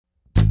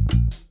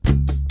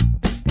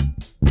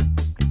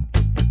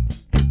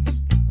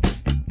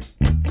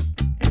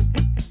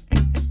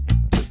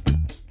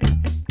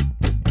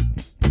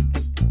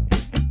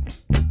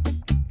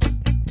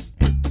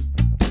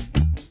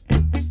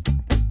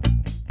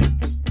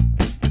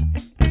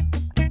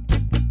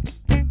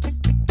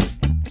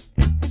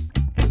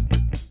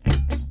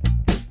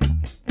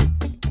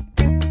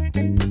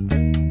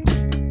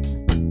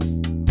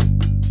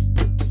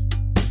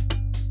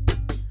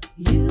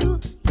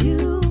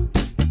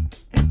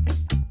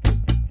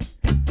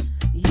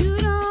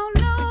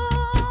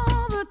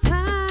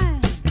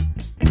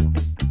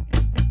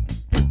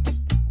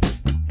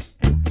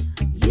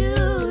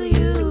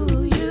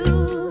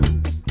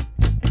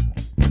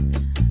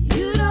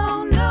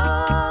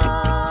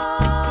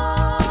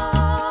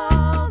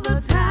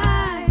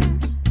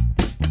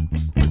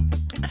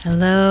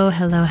Hello,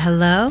 hello,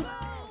 hello.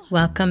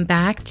 Welcome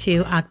back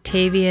to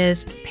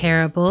Octavia's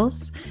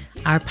Parables,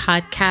 our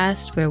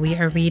podcast where we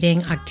are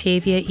reading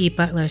Octavia E.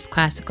 Butler's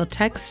classical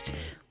text,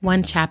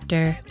 one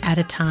chapter at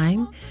a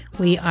time.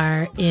 We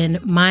are in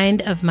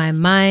Mind of My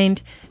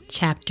Mind,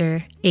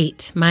 chapter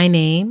 8. My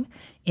name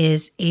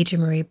is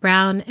Adrienne Marie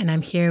Brown, and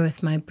I'm here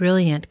with my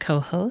brilliant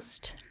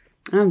co-host.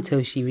 I'm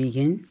Toshi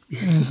Regan.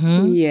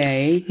 Mm-hmm.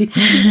 Yay.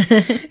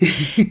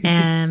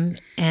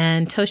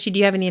 And Toshi, do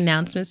you have any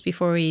announcements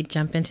before we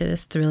jump into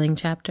this thrilling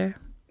chapter?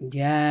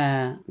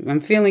 Yeah, I'm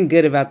feeling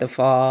good about the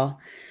fall.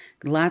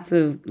 Lots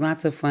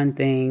of fun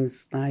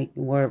things like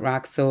Word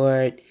Rock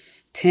Sword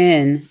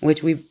 10,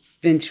 which we've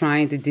been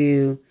trying to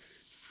do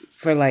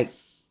for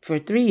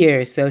 3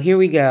 years. So here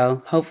we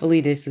go. Hopefully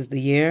this is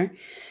the year.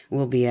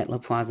 We'll be at La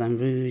Poisson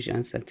Rouge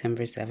on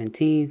September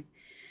 17th.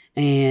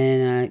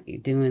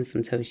 And doing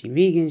some Toshi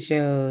Regan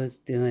shows,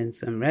 doing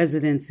some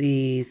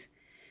residencies,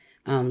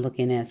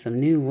 looking at some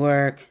new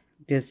work,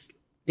 just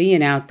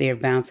being out there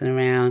bouncing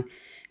around,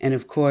 and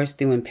of course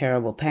doing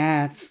Parable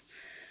Paths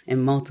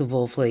in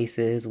multiple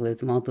places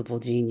with multiple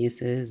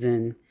geniuses,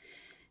 and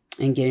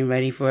getting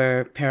ready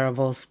for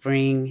Parable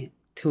Spring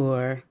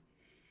Tour.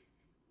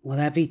 Will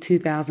that be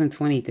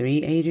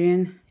 2023,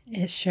 Adrienne?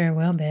 It sure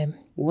will, babe.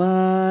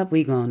 What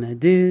we gonna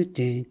do?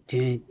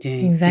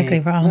 Exactly,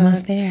 we're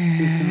almost there.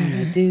 We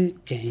gonna do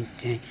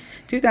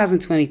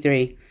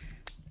 2023.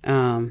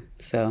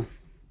 So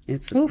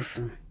it's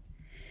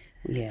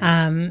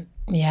yeah.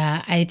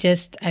 Yeah,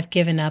 I've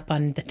given up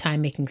on the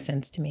time making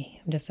sense to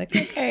me. I'm just like,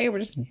 okay, we're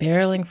just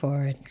barreling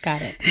forward.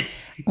 Got it.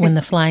 When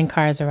the flying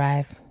cars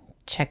arrive,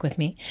 check with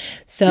me.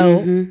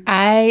 So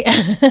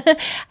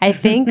I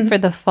think for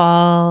the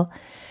fall,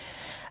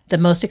 the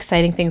most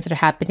exciting things that are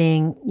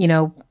happening,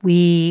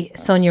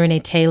 Sonia Renee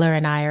Taylor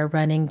and I are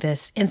running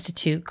this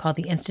institute called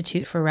the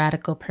Institute for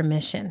Radical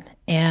Permission.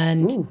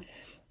 And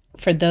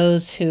for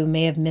those who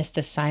may have missed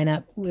the sign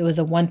up, it was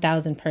a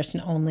 1,000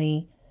 person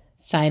only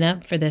sign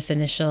up for this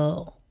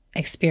initial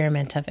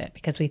experiment of it,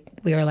 because we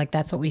were like,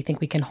 that's what we think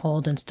we can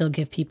hold and still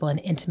give people an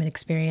intimate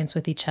experience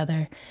with each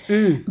other.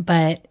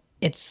 But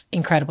it's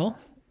incredible.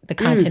 The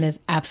content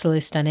is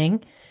absolutely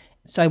stunning.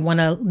 So I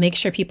want to make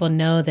sure people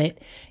know that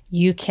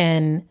you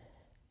can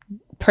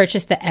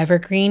purchase the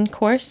Evergreen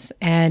course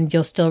and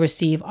you'll still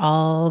receive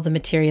all the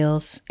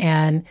materials.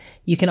 And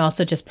you can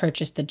also just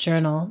purchase the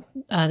journal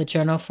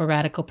for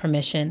Radical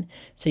Permission.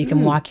 So you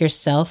can walk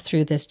yourself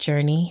through this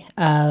journey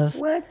of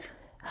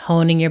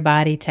honing your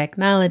body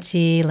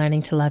technology,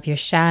 learning to love your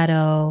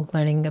shadow,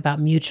 learning about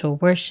mutual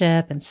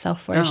worship and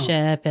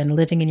self-worship and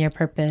living in your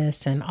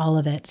purpose and all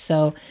of it.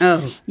 So,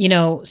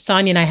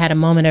 Sonia and I had a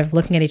moment of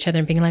looking at each other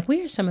and being like, we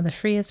are some of the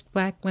freest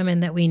Black women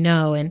that we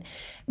know. And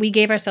we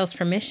gave ourselves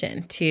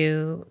permission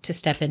to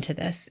step into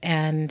this.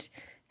 And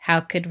how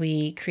could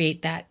we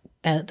create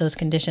those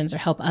conditions or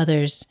help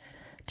others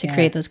to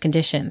create those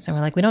conditions? And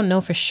we're like, we don't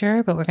know for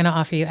sure, but we're going to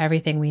offer you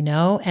everything we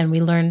know. And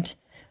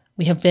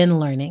we have been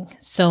learning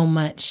so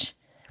much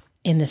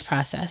in this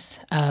process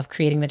of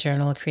creating the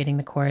journal, creating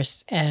the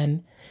course,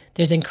 and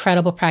there's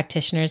incredible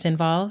practitioners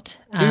involved.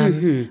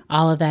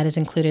 All of that is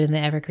included in the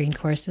Evergreen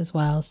course as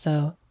well.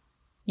 So,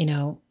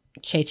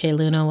 Cheche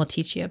Luna will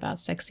teach you about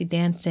sexy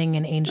dancing,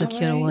 and Angel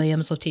Kyoto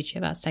Williams will teach you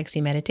about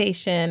sexy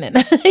meditation, and,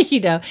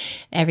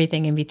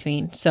 everything in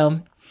between.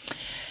 So,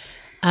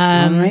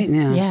 all right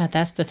now. Yeah,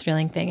 that's the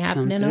thrilling thing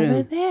happening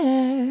over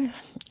there.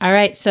 All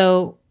right.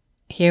 So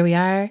here we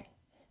are.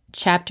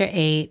 Chapter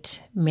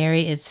 8,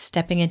 Mary is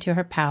stepping into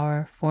her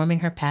power, forming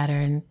her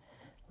pattern,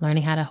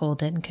 learning how to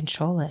hold it and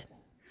control it.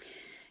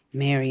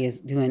 Mary is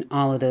doing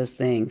all of those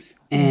things.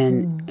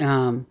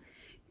 And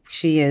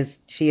she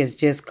has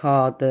just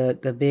called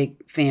the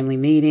big family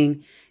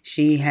meeting.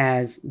 She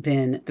has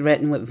been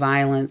threatened with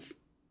violence,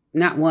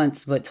 not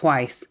once, but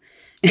twice.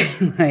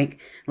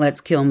 Like,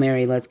 let's kill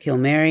Mary, let's kill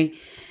Mary.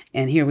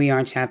 And here we are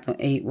in chapter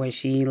 8, where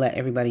she let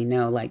everybody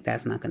know, like,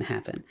 that's not going to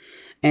happen.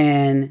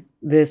 And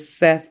this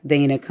Seth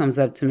Dana comes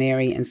up to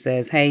Mary and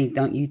says, hey,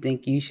 don't you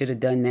think you should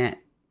have done that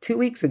 2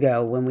 weeks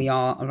ago when we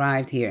all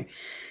arrived here?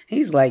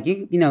 He's like,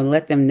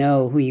 let them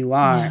know who you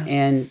are. Yeah.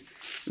 And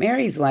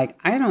Mary's like,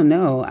 I don't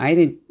know. I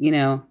didn't,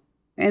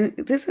 and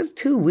this is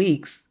 2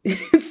 weeks.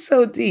 It's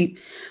so deep.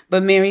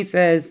 But Mary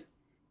says,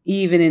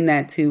 even in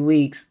that 2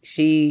 weeks,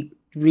 she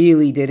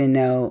really didn't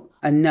know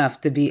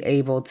enough to be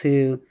able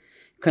to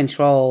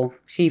control,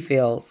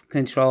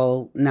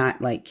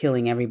 not like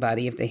killing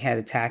everybody if they had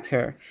attacked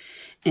her.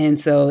 And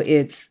so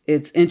it's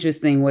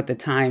interesting what the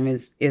time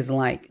is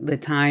like. The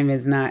time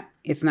is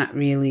it's not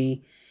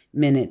really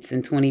minutes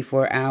and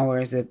 24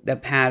 hours. The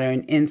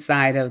pattern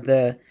inside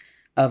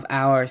of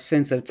our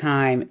sense of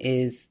time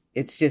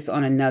it's just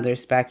on another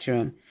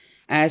spectrum.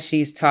 As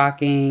she's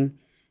talking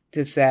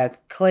to Seth,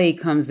 Clay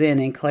comes in,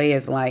 and Clay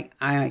is like,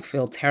 I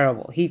feel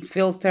terrible. He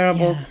feels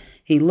terrible. Yeah.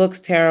 He looks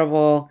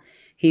terrible.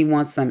 He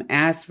wants some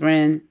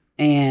aspirin,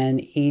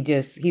 and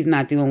he's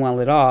not doing well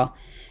at all.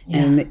 Yeah.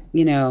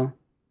 And,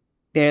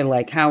 they're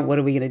like, what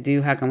are we going to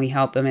do? How can we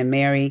help him? And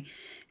Mary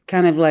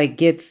kind of like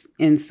gets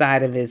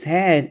inside of his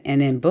head,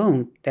 and then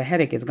boom, the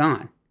headache is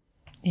gone.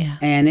 Yeah.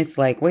 And it's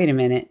like, wait a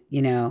minute,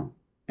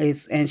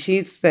 and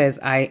she says,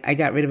 I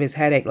got rid of his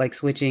headache like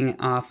switching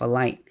off a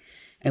light.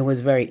 It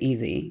was very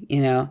easy,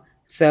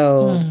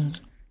 So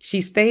she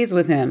stays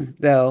with him,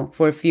 though,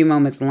 for a few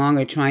moments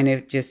longer, trying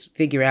to just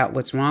figure out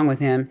what's wrong with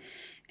him.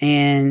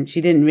 And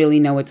she didn't really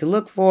know what to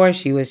look for.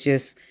 She was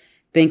just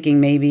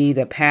thinking maybe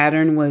the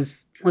pattern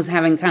was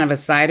having kind of a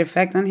side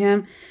effect on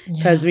him.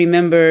 Because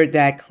remember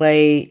that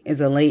Clay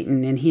is a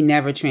Leighton and he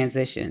never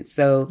transitioned.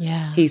 So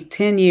he's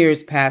 10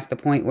 years past the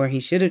point where he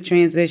should have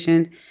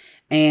transitioned.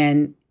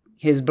 And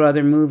his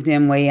brother moved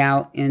him way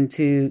out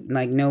into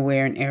like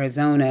nowhere in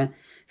Arizona.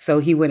 So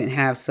he wouldn't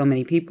have so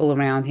many people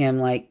around him,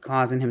 like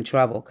causing him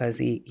trouble, because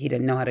he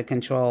didn't know how to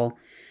control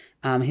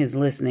his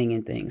listening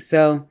and things.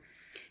 So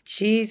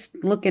she's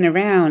looking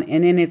around,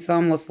 and then it's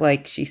almost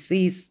like she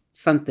sees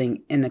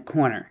something in the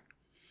corner.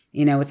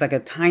 It's like a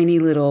tiny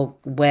little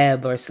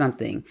web or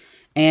something.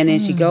 And then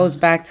she goes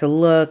back to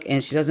look,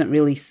 and she doesn't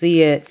really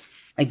see it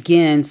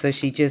again. So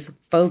she just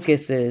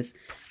focuses.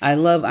 I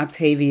love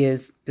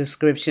Octavia's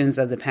descriptions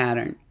of the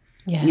pattern.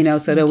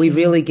 Yes, so that we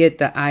really get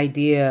the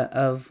idea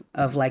of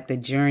like the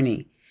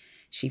journey.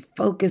 She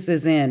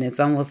focuses in. It's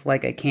almost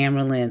like a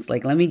camera lens.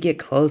 Like, let me get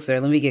closer.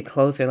 Let me get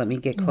closer. Let me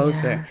get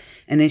closer. Yeah.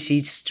 And then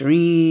she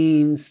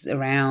streams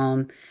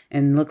around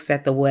and looks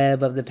at the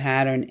web of the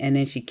pattern. And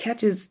then she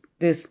catches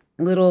this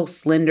little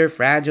slender,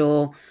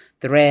 fragile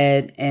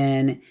thread.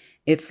 And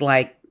it's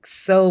like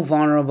so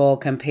vulnerable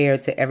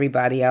compared to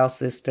everybody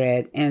else's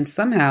thread. And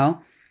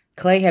somehow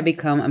Clay had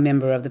become a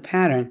member of the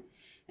pattern.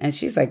 And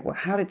she's like, well,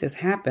 how did this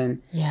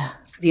happen? Yeah.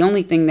 The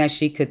only thing that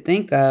she could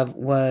think of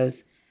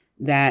was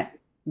that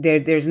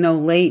there's no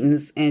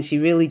Leightons, and she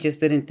really just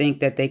didn't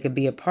think that they could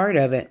be a part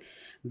of it.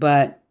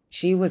 But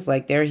she was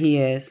like, there he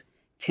is,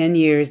 10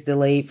 years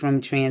delayed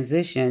from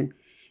transition.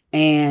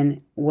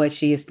 And what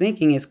she is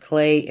thinking is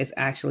Clay is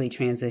actually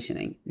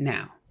transitioning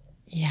now.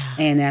 Yeah.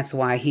 And that's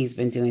why he's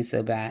been doing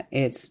so bad.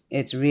 It's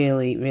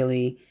really,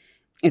 really,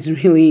 it's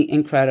really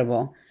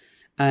incredible.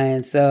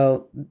 And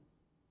so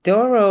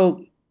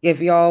Doro, if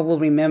y'all will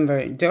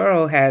remember,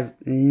 Doro has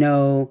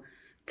no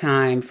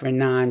time for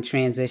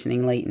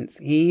non-transitioning Leightons.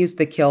 He used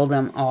to kill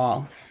them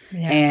all.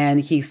 Yeah. And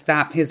he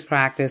stopped his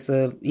practice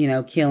of,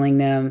 killing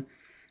them,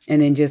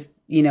 and then just,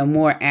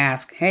 more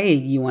ask, hey,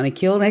 you want to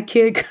kill that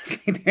kid?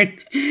 Because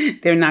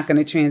they're not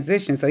going to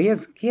transition. So he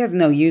has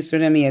no use for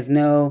them.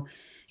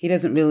 He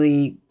doesn't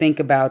really think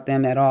about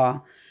them at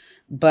all.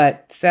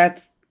 But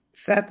Seth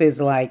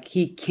is like,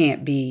 he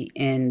can't be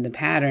in the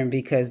pattern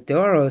because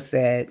Doro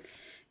said.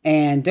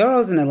 And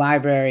Doro's in the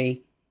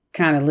library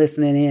kind of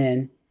listening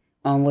in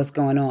on what's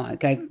going on.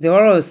 Like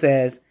Doro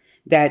says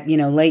that,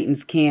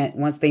 Leightons can't,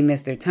 once they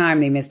miss their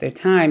time, they miss their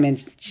time.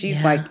 And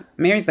she's like,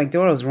 Mary's like,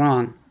 Doro's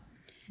wrong.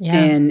 Yeah.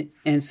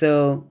 And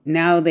so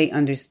now they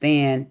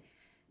understand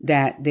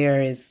that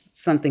there is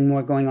something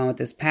more going on with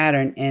this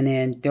pattern. And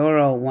then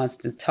Doro wants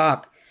to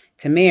talk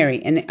to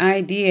Mary. And the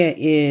idea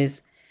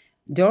is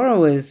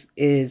Doro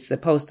is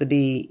supposed to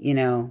be,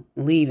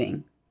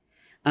 leaving.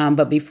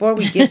 But before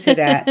we get to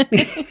that,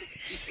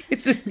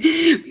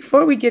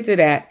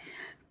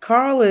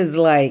 Carl is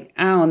like,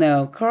 I don't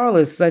know. Carl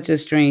is such a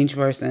strange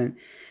person.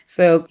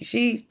 So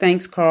she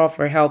thanks Carl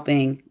for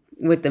helping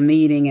with the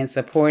meeting and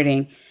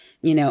supporting,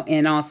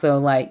 and also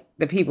like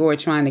the people were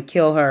trying to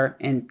kill her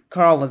and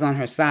Carl was on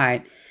her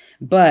side.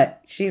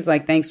 But she's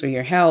like, thanks for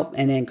your help.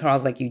 And then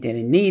Carl's like, you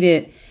didn't need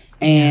it.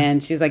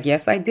 And she's like,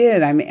 yes, I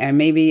did.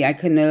 Maybe I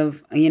couldn't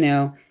have,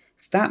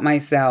 stop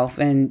myself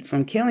and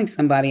from killing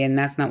somebody. And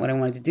that's not what I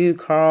wanted to do.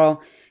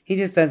 Carl, he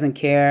just doesn't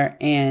care.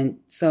 And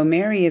so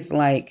Mary is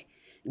like,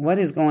 what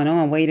is going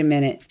on? Wait a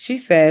minute. She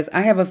says,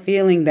 I have a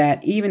feeling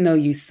that even though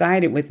you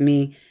sided with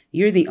me,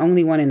 you're the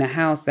only one in the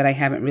house that I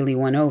haven't really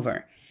won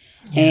over.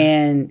 Yeah.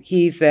 And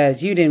he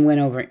says, you didn't win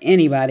over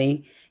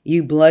anybody.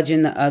 You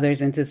bludgeoned the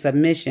others into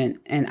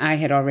submission. And I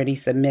had already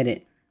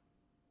submitted.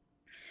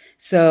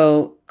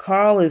 So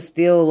Carl is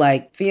still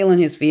like feeling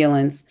his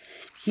feelings.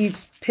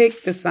 He's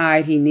picked the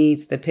side he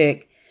needs to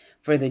pick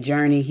for the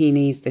journey he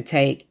needs to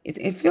take.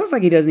 It feels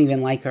like he doesn't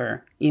even like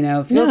her.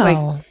 It feels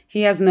like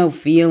he has no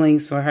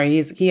feelings for her.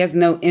 He has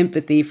no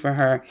empathy for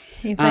her.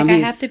 He's like, I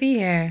have to be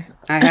here.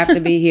 I have to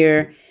be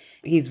here.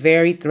 He's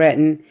very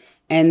threatened.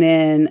 And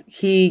then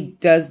he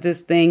does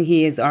this thing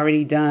he has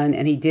already done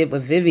and he did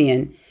with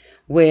Vivian,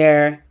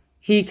 where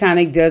he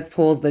kind of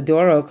pulls the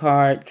Doro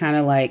card, kind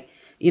of like,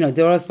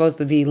 Doro's supposed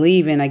to be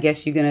leaving. I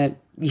guess you're going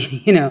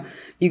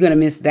to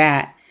miss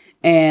that.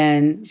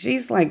 And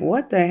she's like,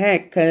 what the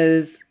heck?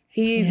 Because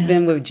he's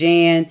been with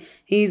Jan,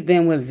 he's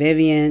been with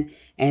Vivian,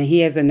 and he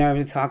has the nerve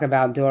to talk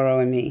about Doro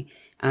and me.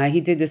 He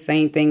did the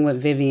same thing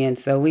with Vivian.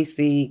 So we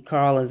see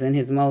Carl is in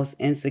his most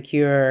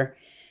insecure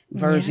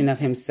version of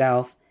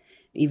himself.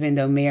 Even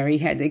though Mary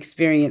had the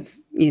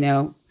experience,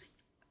 being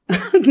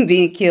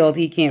killed,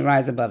 he can't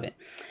rise above it.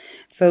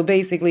 So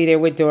basically they're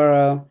with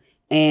Doro,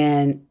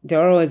 and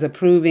Doro is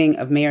approving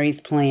of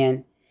Mary's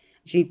plan.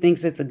 She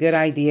thinks it's a good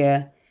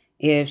idea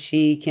if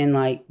she can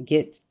like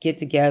get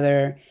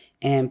together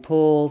and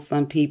pull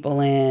some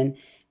people in,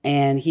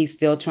 and he's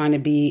still trying to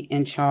be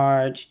in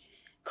charge.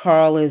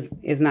 Carl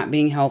is not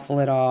being helpful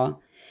at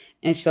all.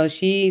 And so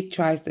she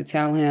tries to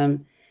tell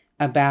him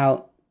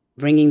about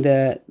bringing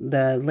the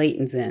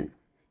Laytons in.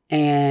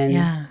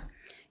 And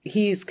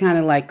he's kind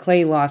of like,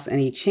 Clay lost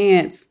any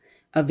chance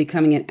of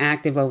becoming an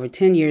active over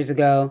 10 years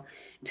ago.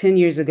 10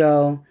 years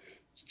ago,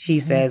 she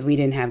says, we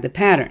didn't have the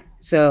pattern.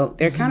 So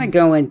they're kind of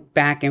going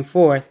back and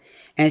forth.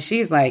 And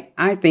she's like,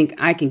 I think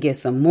I can get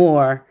some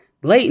more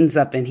Laytons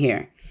up in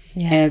here.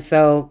 Yeah. And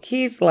so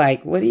he's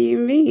like, what do you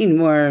mean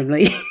more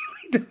Laytons?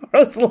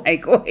 Doro's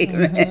like, wait a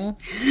minute.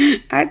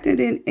 I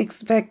didn't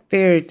expect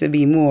there to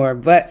be more.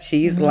 But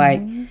she's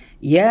like,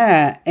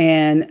 yeah.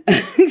 And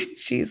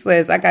she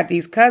says, I got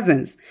these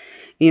cousins,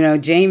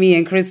 Jamie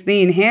and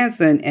Christine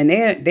Hansen, and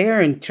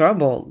they're in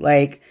trouble.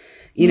 Like,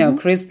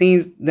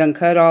 Christine's done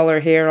cut all her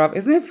hair off.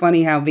 Isn't it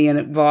funny how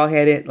being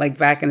bald-headed, like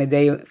back in the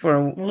day,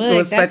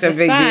 was such a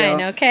big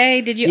deal?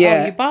 Okay, did you?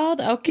 Yeah. Oh, you're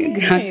bald. Okay,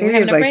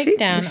 we're like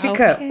she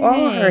cut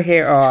all her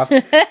hair off.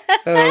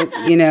 So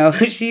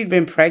she'd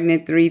been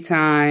pregnant 3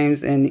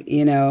 times, and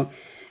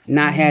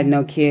not had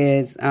no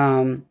kids.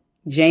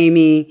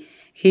 Jamie,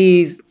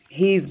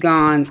 he's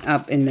gone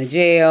up in the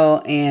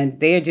jail, and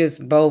they're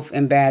just both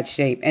in bad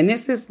shape. And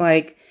this is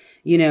like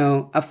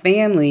a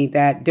family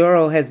that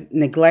Doro has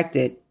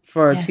neglected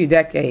for 2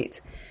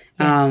 decades.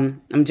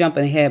 I'm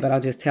jumping ahead, but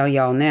I'll just tell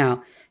y'all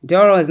now.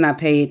 Doro has not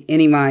paid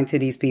any mind to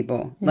these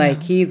people. No.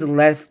 Like, he's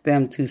left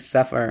them to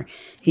suffer.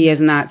 He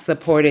has not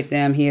supported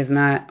them. He has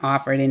not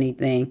offered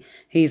anything.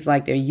 He's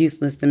like, they're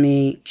useless to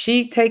me.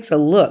 She takes a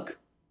look,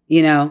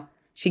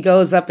 She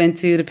goes up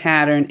into the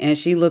pattern and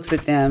she looks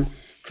at them.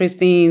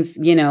 Christine's,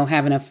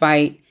 having a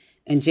fight,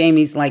 and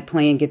Jamie's like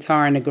playing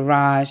guitar in the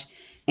garage,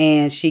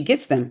 and she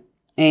gets them.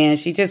 And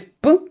she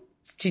just, boop.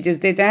 She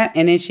just did that.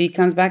 And then she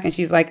comes back and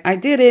she's like, I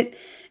did it.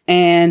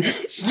 And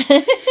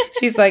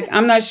she's like,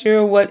 I'm not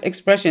sure what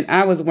expression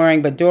I was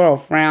wearing, but Doro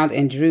frowned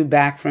and drew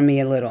back from me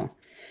a little.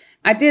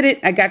 I did it.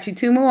 I got you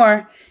 2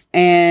 more.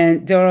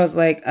 And Doro's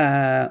like,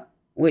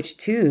 which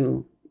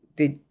 2?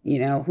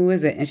 Who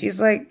is it? And she's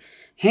like,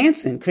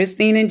 Hanson,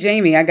 Christine and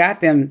Jamie. I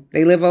got them.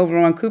 They live over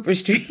on Cooper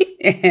Street.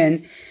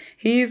 And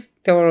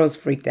Doro's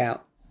freaked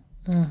out.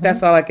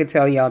 That's all I could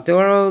tell y'all.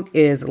 Doro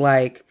is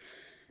like,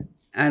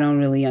 I don't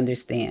really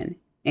understand.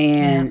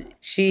 And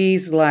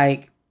she's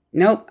like,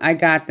 nope, I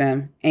got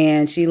them.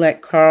 And she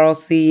let Carl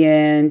see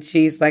in.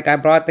 She's like, I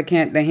brought the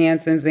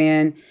Hansons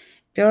in.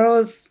 I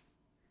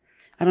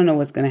don't know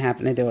what's going to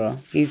happen to Doro.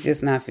 He's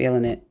just not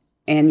feeling it.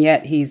 And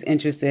yet he's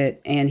interested,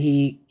 and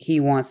he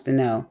wants to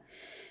know.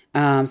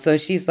 So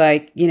she's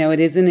like, it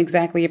isn't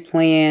exactly a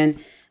plan.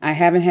 I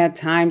haven't had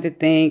time to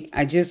think.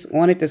 I just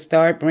wanted to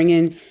start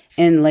bringing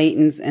in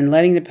Laytons and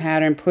letting the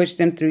pattern push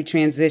them through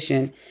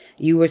transition.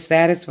 You were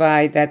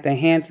satisfied that the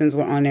Hansons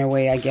were on their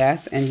way, I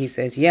guess. And he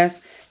says,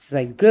 yes. She's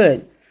like,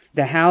 good.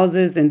 The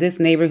houses in this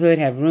neighborhood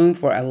have room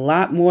for a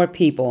lot more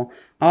people.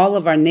 All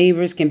of our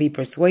neighbors can be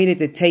persuaded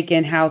to take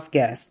in house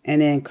guests.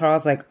 And then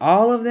Carl's like,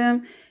 all of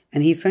them?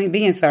 And he's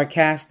being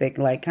sarcastic,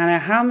 like, kind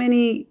of, how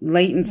many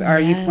Laytons are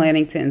you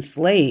planning to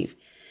enslave?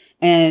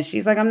 And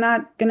she's like, I'm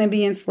not going to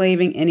be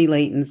enslaving any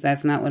Laytons.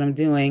 That's not what I'm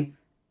doing.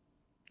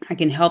 I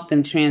can help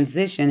them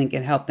transition and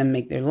can help them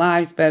make their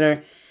lives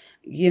better.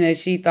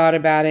 She thought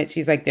about it.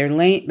 She's like, they're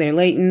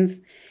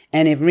Laytons.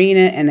 And if Rena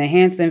and the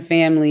Hanson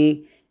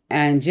family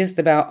and just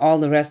about all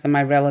the rest of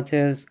my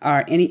relatives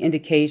are any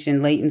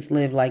indication, Laytons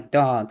live like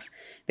dogs.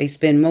 They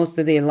spend most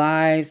of their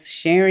lives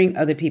sharing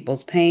other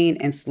people's pain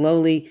and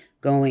slowly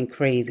going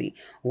crazy.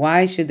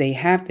 Why should they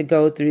have to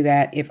go through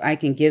that if I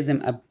can give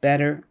them a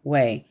better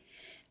way?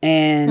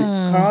 And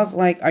Carl's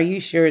like, are you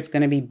sure it's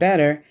going to be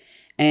better?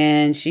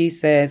 And she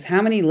says,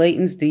 how many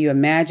Laytons do you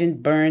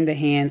imagine burn the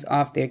hands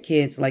off their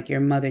kids like your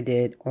mother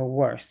did, or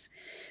worse?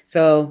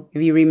 So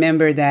if you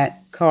remember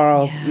that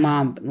Carl's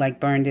mom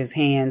burned his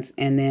hands,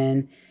 and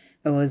then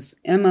it was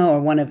Emma or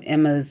one of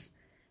Emma's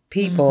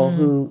people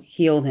who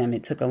healed him.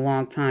 It took a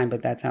long time,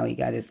 but that's how he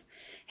got his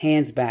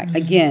hands back.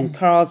 Again,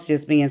 Carl's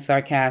just being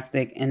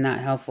sarcastic and not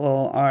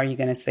helpful. Are you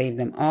going to save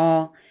them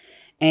all?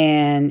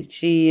 And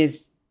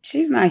she's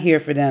not here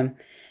for them.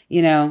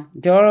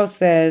 Doro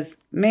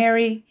says,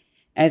 Mary,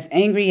 as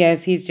angry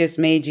as he's just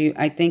made you,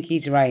 I think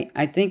he's right.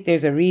 I think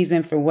there's a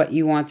reason for what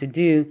you want to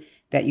do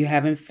that you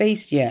haven't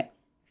faced yet.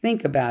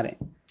 Think about it.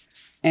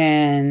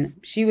 And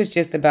she was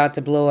just about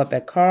to blow up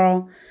at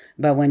Carl,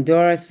 but when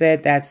Dora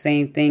said that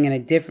same thing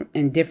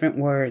in different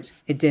words,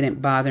 it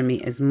didn't bother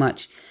me as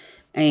much.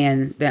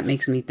 And that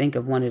makes me think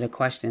of one of the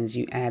questions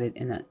you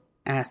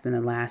asked in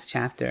the last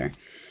chapter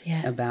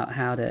about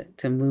how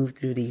to move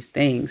through these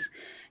things.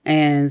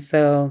 And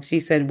so she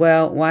said,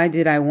 well, why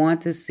did I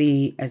want to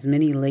see as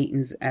many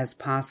Laytons as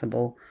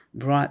possible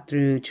brought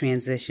through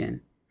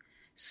transition?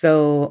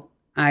 So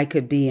I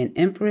could be an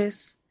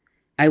empress?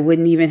 I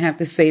wouldn't even have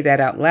to say that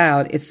out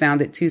loud. It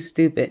sounded too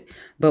stupid.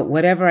 But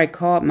whatever I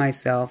called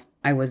myself,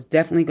 I was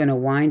definitely going to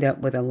wind up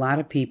with a lot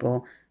of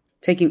people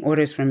taking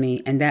orders from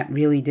me. And that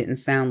really didn't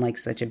sound like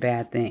such a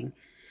bad thing.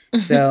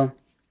 So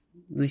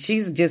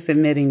she's just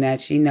admitting that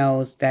she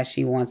knows that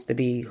she wants to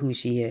be who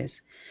she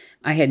is.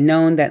 I had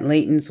known that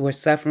Laytons were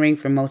suffering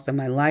for most of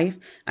my life.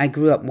 I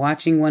grew up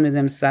watching one of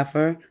them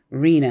suffer,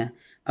 Rena.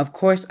 Of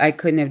course, I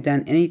couldn't have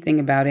done anything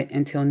about it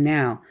until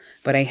now,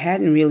 but I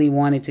hadn't really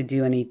wanted to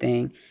do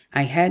anything.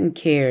 I hadn't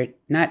cared,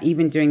 not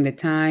even during the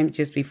time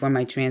just before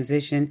my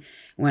transition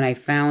when I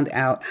found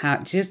out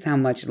just how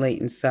much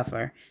Laytons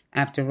suffer.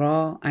 After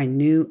all, I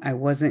knew I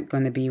wasn't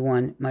going to be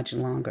one much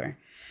longer.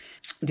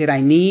 Did I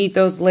need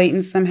those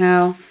Laytons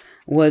somehow?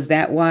 Was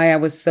that why I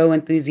was so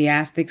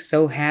enthusiastic,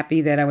 so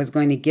happy that I was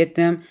going to get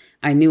them?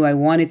 I knew I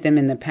wanted them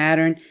in the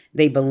pattern.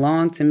 They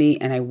belonged to me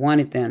and I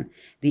wanted them.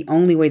 The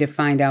only way to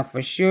find out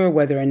for sure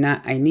whether or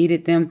not I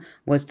needed them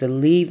was to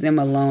leave them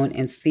alone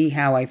and see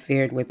how I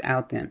fared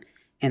without them.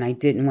 And I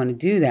didn't want to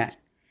do that.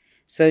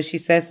 So she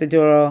says to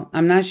Doro,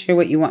 I'm not sure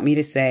what you want me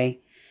to say.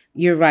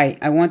 You're right.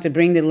 I want to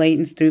bring the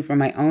Laytons through for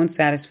my own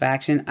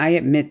satisfaction. I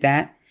admit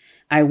that.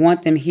 I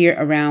want them here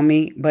around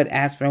me. But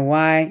as for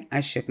why, I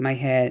shook my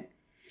head.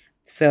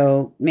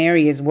 So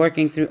Mary is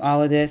working through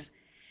all of this.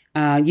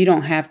 You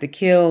don't have to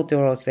kill,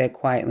 Doro said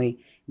quietly,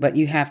 but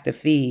you have to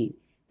feed.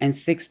 And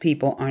 6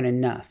 people aren't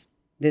enough.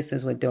 This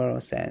is what Doro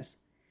says.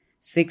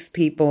 6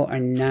 people are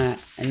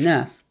not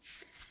enough.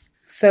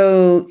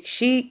 So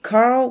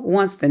Carl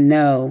wants to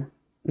know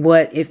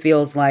what it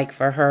feels like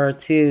for her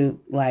to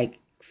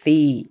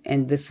feed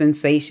and the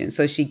sensation.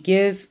 So she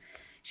gives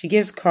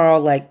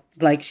Carl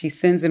like she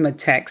sends him a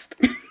text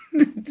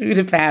through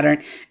the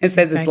pattern and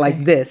says it's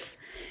like this.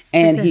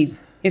 And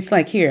it's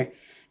like here.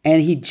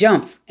 And he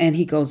jumps and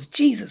he goes,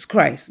 Jesus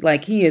Christ.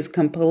 Like he is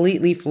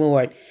completely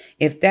floored.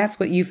 If that's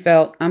what you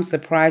felt, I'm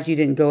surprised you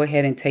didn't go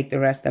ahead and take the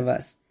rest of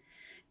us.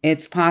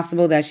 It's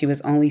possible that she was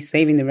only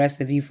saving the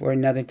rest of you for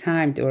another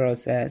time, Doro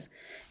says.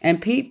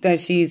 And peep that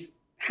she's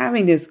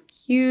having this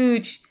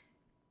huge,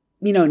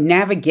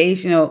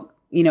 navigational,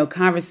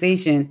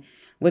 conversation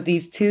with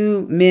these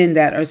 2 men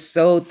that are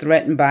so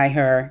threatened by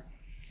her.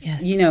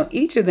 Yes.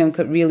 Each of them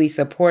could really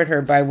support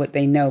her by what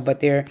they know, but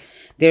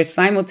they're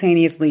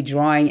simultaneously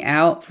drawing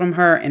out from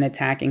her and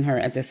attacking her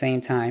at the same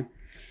time.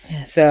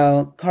 Yes.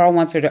 So Carl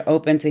wants her to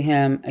open to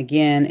him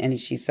again, and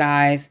she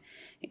sighs.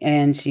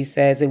 And she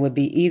says it would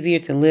be easier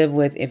to live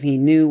with if he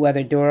knew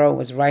whether Doro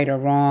was right or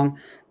wrong,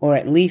 or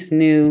at least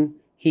knew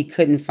he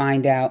couldn't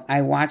find out.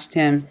 I watched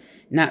him,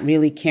 not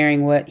really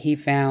caring what he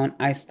found.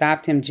 I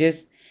stopped him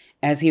just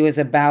as he was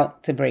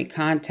about to break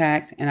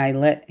contact, and I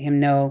let him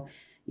know,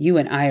 you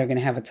and I are going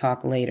to have a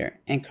talk later.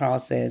 And Carl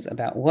says,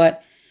 about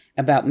what?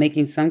 About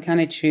making some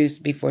kind of truce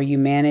before you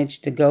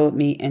manage to goad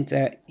me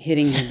into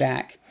hitting you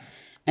back.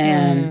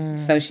 And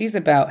so she's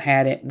about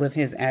had it with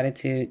his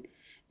attitude.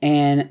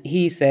 And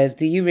he says,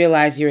 do you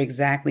realize you're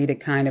exactly the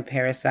kind of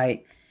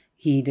parasite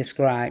he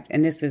described?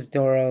 And this is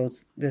Doro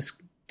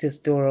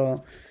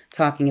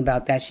talking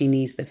about that she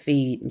needs to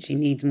feed and she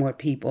needs more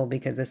people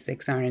because the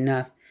 6 aren't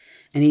enough.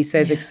 And he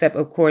says, except,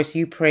 of course,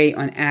 you prey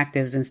on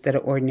actives instead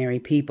of ordinary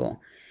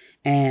people.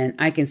 And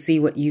I can see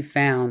what you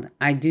found.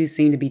 I do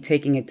seem to be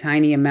taking a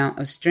tiny amount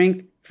of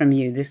strength from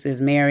you. This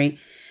is Mary.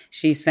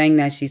 She's saying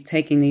that she's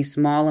taking these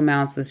small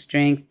amounts of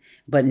strength,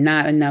 but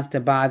not enough to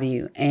bother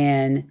you.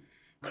 And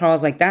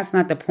Carl's like, that's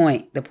not the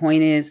point. The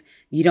point is,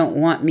 you don't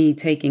want me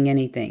taking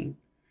anything.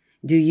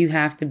 Do you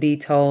have to be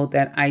told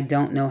that I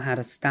don't know how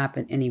to stop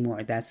it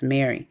anymore? That's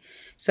Mary.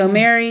 So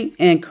Mary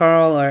and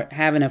Carl are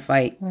having a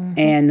fight.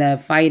 And the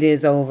fight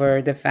is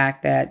over the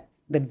fact that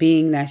the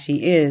being that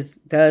she is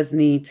does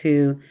need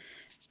to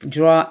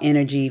draw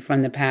energy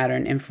from the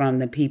pattern and from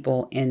the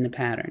people in the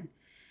pattern.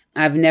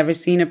 I've never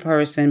seen a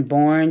person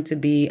born to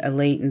be a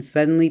Layton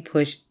suddenly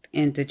pushed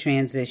into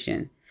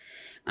transition.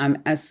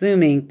 I'm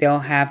assuming they'll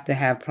have to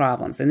have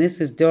problems. And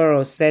this is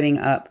Doro setting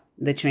up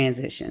the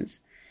transitions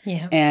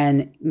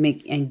and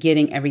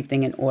getting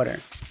everything in order.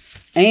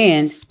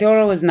 And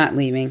Doro is not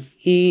leaving.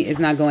 He is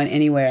not going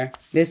anywhere.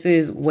 This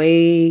is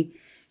way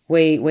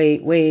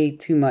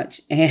too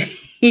much. And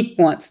he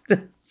wants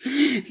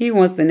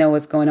to know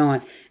what's going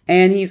on.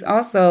 And he's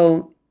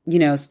also,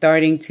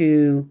 starting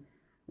to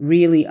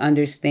really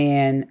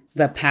understand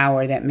the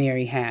power that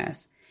Mary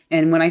has.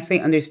 And when I say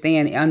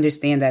understand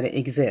that it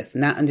exists,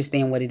 not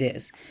understand what it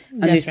is.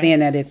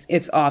 Understand that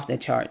it's off the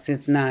charts.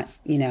 It's not,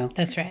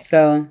 That's right.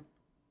 So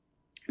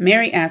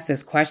Mary asked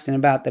this question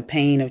about the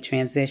pain of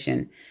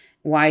transition.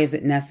 Why is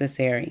it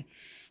necessary?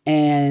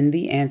 And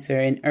the answer,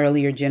 in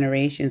earlier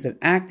generations of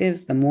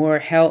actives, the more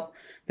help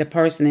the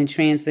person in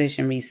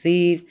transition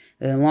received,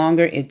 the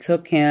longer it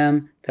took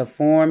him to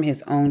form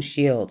his own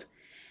shield.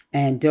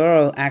 And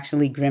Doro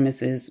actually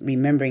grimaces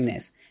remembering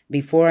this.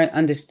 Before I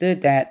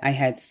understood that, I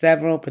had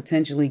several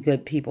potentially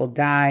good people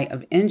die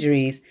of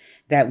injuries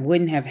that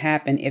wouldn't have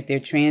happened if their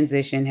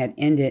transition had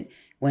ended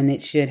when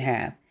it should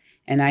have.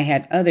 And I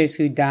had others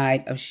who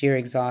died of sheer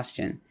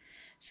exhaustion.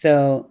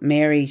 So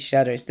Mary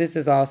shudders. This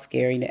is all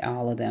scary to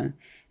all of them.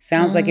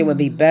 Sounds like it would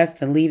be best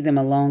to leave them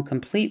alone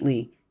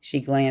completely. She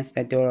glanced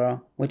at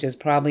Doro, which is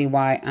probably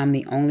why I'm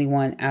the only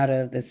one out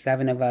of the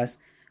 7 of us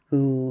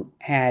who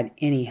had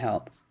any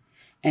help.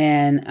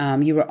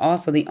 And you were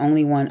also the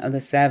only one of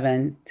the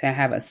 7 to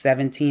have a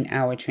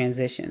 17-hour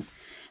transitions.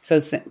 So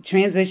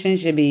transition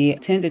should be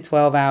 10 to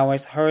 12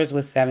 hours. Hers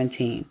was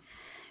 17.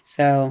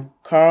 So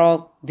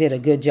Carl did a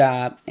good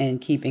job in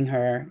keeping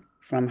her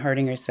from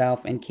hurting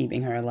herself and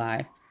keeping her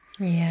alive.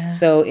 Yeah.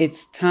 So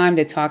it's time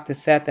to talk to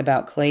Seth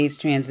about Clay's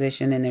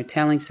transition, and they're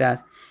telling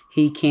Seth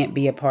he can't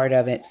be a part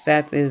of it.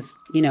 Seth is,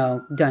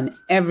 done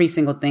every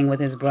single thing with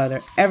his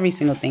brother, every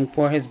single thing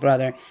for his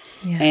brother,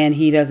 and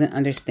he doesn't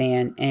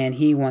understand, and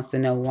he wants to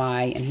know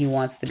why, and he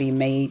wants to be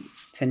made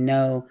to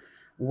know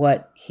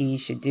what he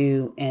should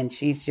do. And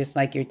she's just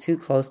like, you're too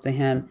close to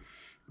him.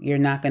 You're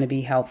not going to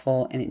be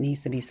helpful, and it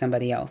needs to be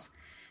somebody else.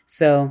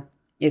 So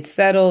it's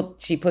settled.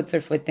 She puts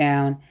her foot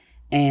down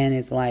and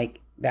is like,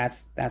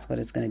 that's what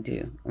it's going to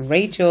do.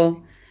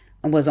 Rachel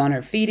was on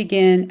her feet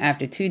again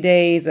after 2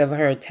 days of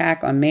her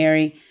attack on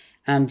Mary.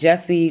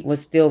 Jesse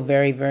was still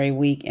very, very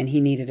weak, and he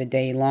needed a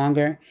day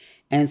longer.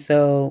 And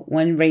so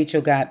when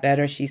Rachel got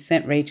better, she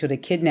sent Rachel to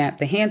kidnap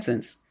the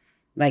Hansons.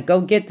 Like,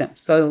 go get them.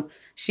 So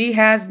she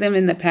has them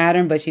in the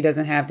pattern, but she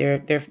doesn't have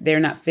they're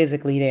not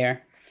physically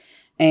there.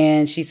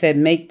 And she said,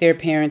 make their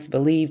parents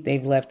believe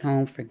they've left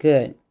home for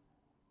good.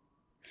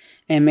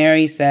 And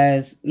Mary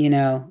says,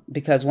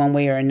 because one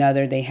way or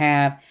another they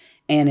have.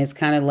 And it's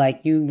kind of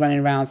like you running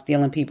around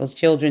stealing people's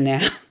children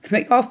now.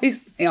 They all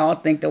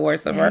think the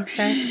worst of her.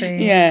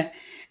 Exactly. Yeah.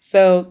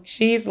 So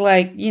she's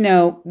like,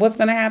 what's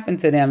going to happen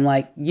to them?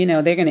 Like,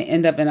 they're going to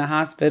end up in a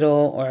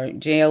hospital or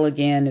jail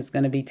again. It's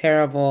going to be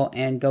terrible,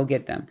 and go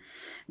get them.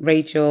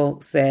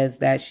 Rachel says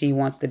that she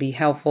wants to be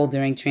helpful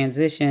during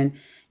transition.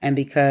 And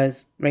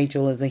because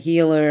Rachel is a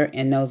healer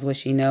and knows what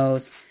she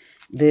knows,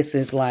 this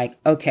is like,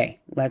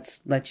 okay,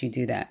 let's let you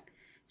do that.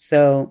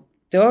 So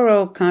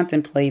Doro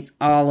contemplates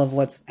all of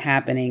what's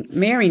happening.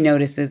 Mary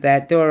notices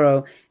that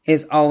Doro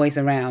is always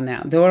around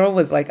now. Doro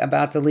was like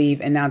about to leave,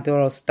 and now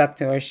Doro's stuck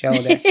to her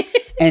shoulder.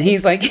 And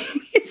he's like,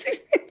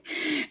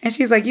 and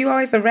she's like, you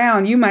always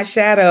around, you my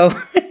shadow.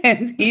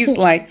 And he's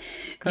like,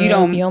 You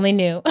only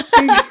knew.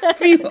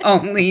 You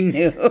only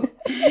knew.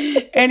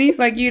 And he's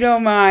like, you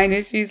don't mind.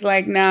 And she's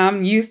like, nah,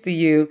 I'm used to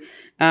you.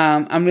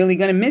 I'm really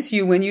going to miss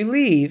you when you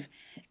leave.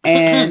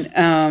 And,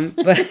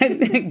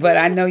 but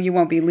I know you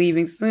won't be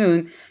leaving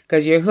soon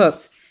because you're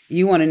hooked.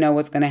 You want to know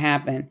what's going to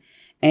happen.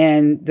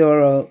 And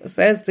Doro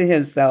says to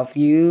himself,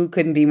 you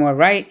couldn't be more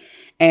right.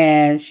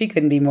 And she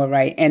couldn't be more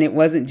right. And it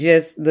wasn't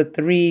just the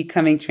 3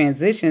 coming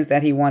transitions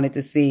that he wanted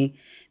to see.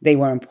 They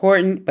were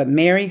important, but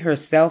Mary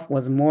herself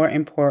was more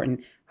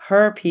important.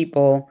 Her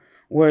people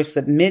were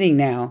submitting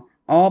now,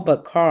 all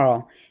but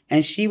Carl,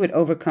 and she would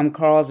overcome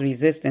Carl's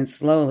resistance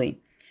slowly.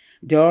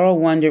 Doro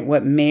wondered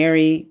what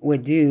Mary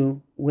would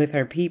do with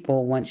her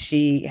people once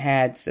she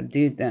had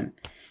subdued them.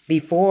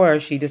 Before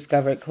she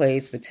discovered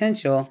Clay's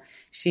potential,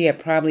 she had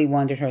probably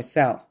wondered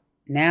herself.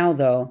 Now,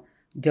 though,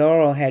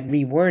 Doro had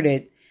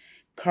reworded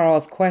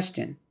Carl's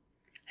question.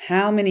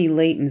 How many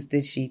Laytons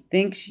did she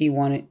think she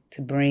wanted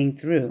to bring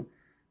through?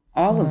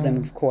 All of them,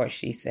 of course,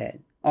 she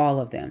said. All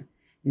of them.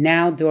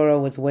 Now Doro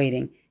was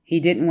waiting. He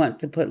didn't want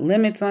to put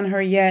limits on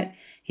her yet.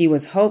 He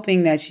was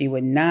hoping that she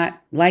would not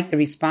like the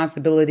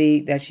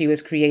responsibility that she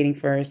was creating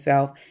for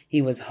herself.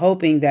 He was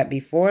hoping that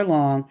before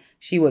long,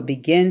 she would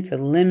begin to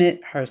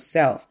limit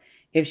herself.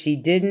 If she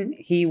didn't,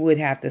 he would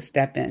have to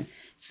step in.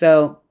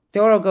 So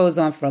Doro goes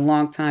on for a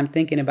long time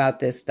thinking about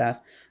this stuff,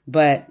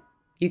 but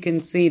you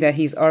can see that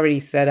he's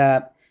already set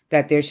up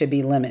that there should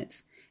be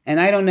limits. And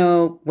I don't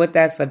know what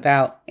that's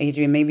about,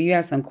 Adrienne. Maybe you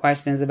have some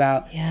questions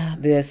about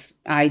this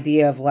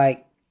idea of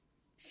like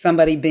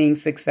somebody being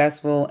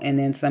successful and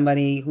then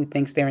somebody who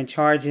thinks they're in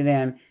charge of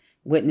them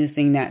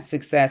witnessing that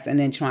success and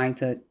then trying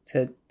to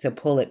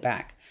pull it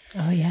back.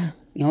 Oh, yeah.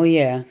 Oh,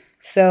 yeah.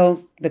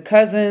 So the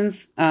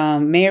cousins,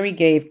 Mary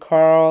gave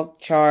Carl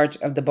charge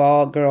of the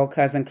bald girl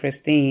cousin,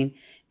 Christine.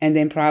 And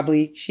then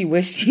probably she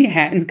wished she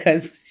hadn't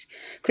because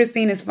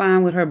Christine is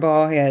fine with her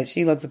bald head.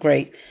 She looks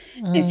great.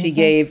 Mm-hmm. And she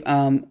gave,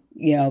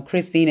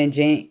 Christine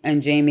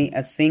and Jamie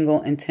a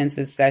single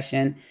intensive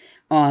session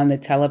on the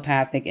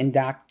telepathic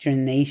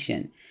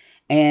indoctrination.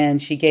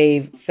 And she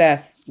gave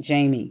Seth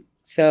Jamie.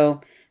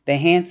 So the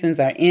Hansons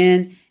are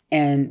in,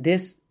 and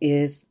this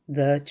is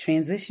the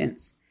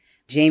transitions.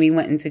 Jamie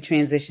went into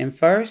transition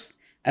first,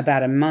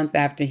 about a month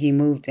after he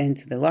moved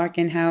into the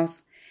Larkin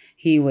house.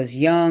 He was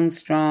young,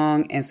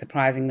 strong, and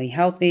surprisingly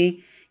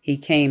healthy. He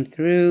came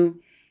through.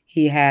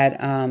 He had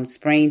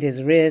sprained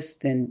his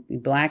wrist and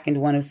blackened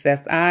one of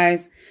Seth's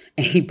eyes,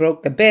 and he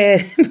broke the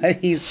bed, but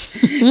he's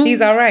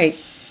all right.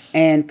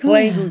 And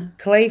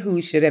Clay,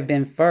 who should have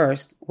been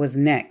first, was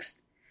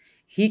next.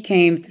 He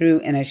came through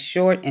in a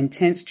short,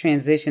 intense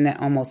transition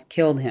that almost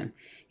killed him.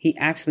 He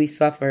actually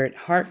suffered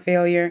heart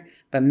failure,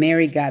 but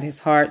Mary got his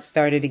heart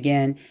started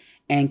again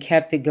and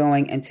kept it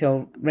going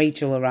until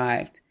Rachel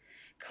arrived.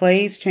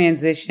 Clay's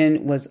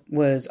transition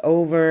was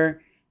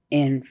over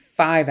in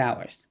 5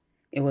 hours.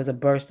 It was a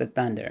burst of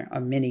thunder,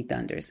 or mini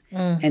thunders.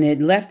 And it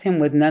left him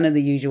with none of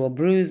the usual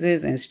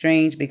bruises, and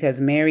strange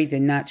because Mary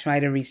did not try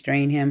to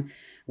restrain him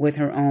with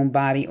her own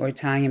body or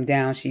tie him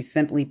down. She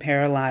simply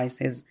paralyzed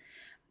his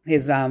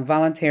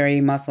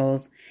voluntary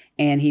muscles,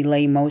 and he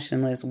lay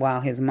motionless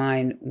while his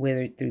mind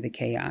withered through the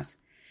chaos.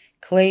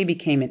 Clay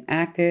became an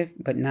active,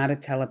 but not a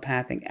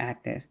telepathic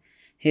active.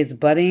 His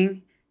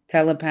budding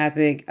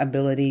telepathic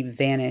ability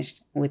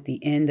vanished with the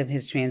end of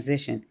his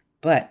transition,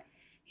 but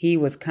he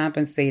was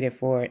compensated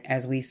for it,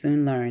 as we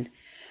soon learned.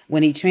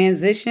 When he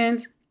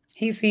transitioned,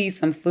 he sees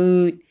some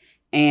food,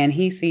 and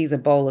he sees a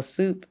bowl of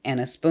soup and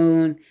a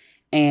spoon,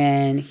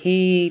 and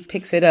he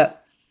picks it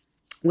up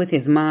with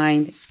his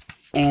mind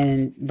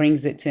and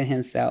brings it to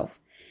himself.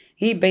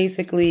 He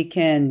basically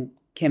can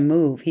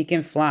move. He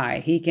can fly.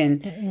 He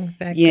can.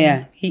 Exactly.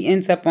 Yeah. He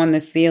ends up on the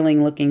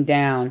ceiling looking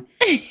down.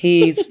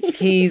 He's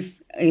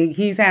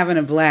having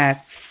a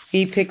blast.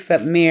 He picks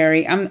up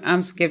Mary.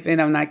 I'm skipping.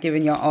 I'm not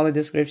giving y'all all the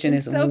description.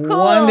 It's so cool.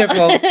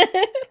 Wonderful.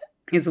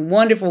 It's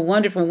wonderful,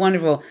 wonderful,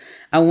 wonderful.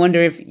 I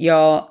wonder if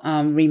y'all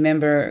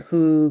remember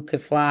who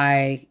could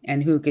fly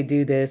and who could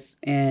do this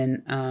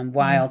in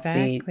Wild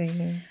Seed.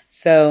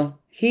 So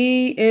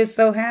he is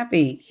so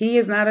happy. He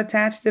is not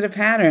attached to the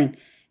pattern,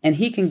 and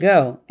he can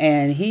go,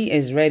 and he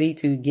is ready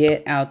to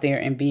get out there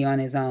and be on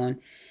his own.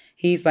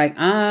 He's like,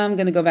 I'm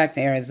going to go back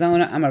to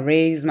Arizona. I'm going to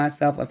raise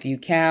myself a few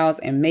cows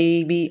and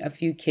maybe a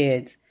few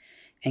kids.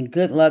 And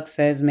good luck,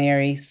 says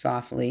Mary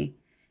softly.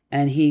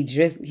 And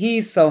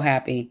he's so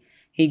happy.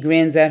 He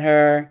grins at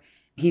her.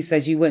 He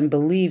says, you wouldn't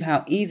believe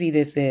how easy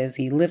this is.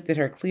 He lifted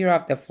her clear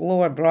off the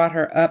floor, brought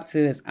her up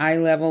to his eye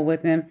level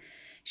with him.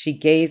 She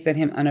gazed at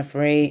him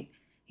unafraid.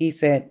 He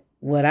said,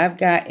 what I've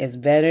got is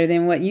better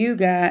than what you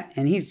got.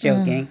 And he's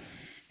joking.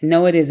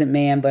 No, it isn't,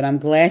 ma'am, but I'm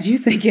glad you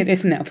think it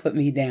is. Now put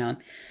me down.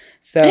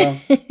 So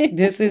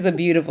this is a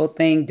beautiful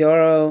thing.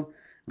 Doro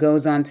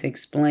goes on to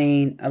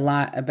explain a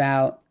lot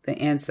about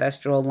the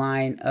ancestral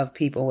line of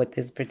people with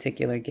this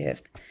particular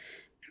gift.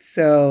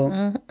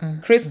 So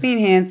Christine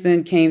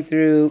Hansen came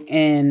through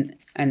in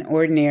an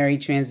ordinary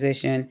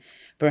transition,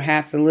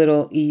 perhaps a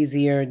little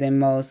easier than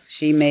most.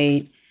 She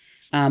made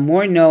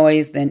more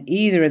noise than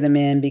either of the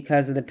men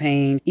because of the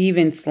pain.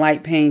 Even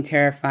slight pain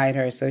terrified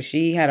her. So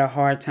she had a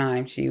hard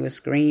time. She was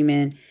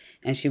screaming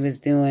and she was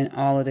doing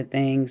all of the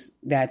things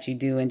that you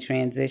do in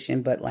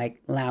transition, but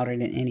like louder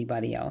than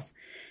anybody else.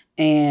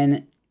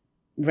 And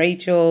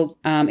Rachel,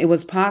 it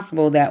was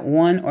possible that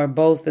one or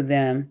both of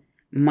them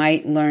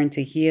might learn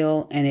to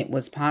heal. And it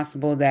was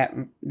possible that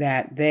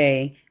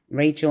they,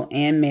 Rachel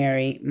and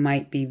Mary,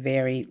 might be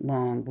very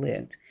long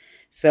lived.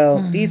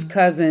 So these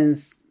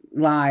cousins'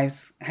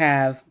 lives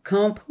have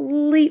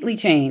completely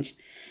changed.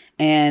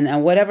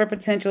 And whatever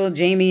potential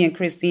Jamie and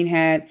Christine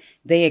had,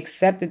 they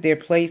accepted their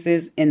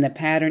places in the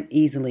pattern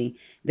easily.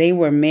 They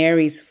were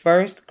Mary's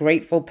first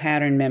grateful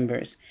pattern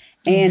members.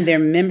 And their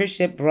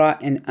membership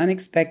brought an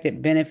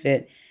unexpected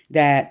benefit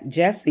that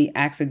Jesse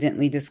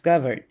accidentally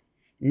discovered.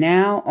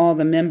 Now all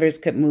the members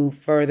could move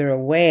further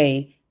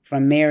away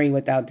from Mary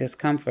without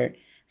discomfort.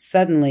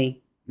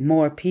 Suddenly,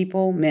 more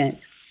people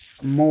meant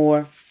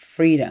more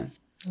freedom.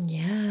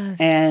 Yeah.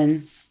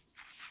 And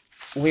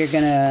we're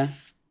gonna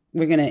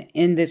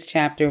end this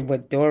chapter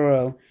with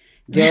Doro.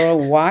 Doro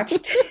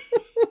watched.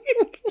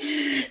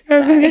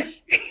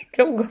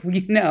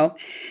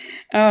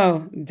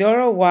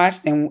 Doro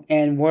watched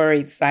and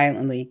worried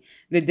silently.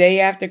 The day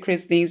after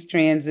Christine's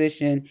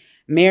transition,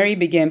 Mary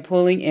began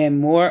pulling in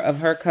more of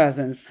her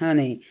cousins.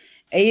 Honey,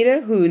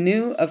 Ada, who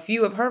knew a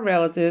few of her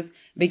relatives,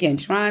 began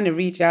trying to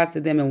reach out to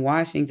them in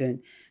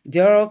Washington.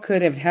 Doro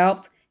could have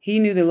helped. He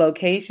knew the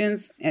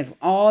locations of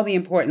all the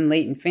important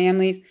Layton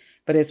families,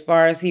 but as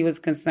far as he was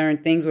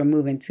concerned, things were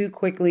moving too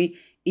quickly.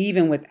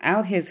 Even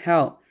without his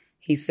help,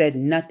 he said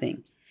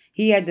nothing.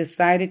 He had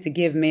decided to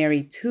give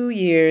Mary 2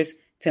 years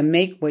to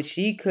make what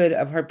she could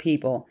of her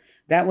people.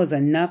 That was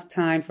enough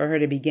time for her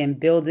to begin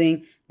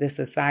building the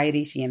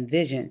society she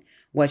envisioned,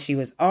 what she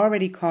was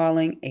already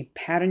calling a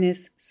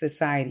patternist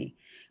society.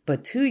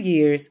 But 2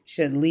 years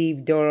should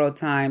leave Doro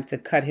time to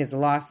cut his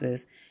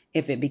losses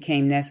if it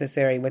became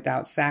necessary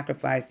without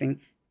sacrificing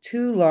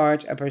too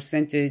large a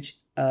percentage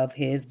of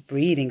his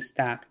breeding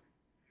stock.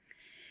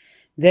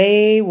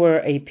 They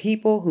were a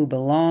people who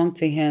belonged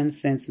to him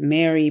since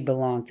Mary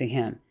belonged to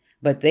him,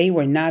 but they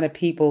were not a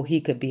people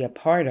he could be a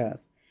part of.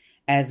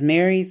 As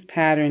Mary's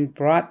pattern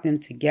brought them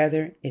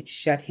together, it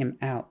shut him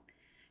out.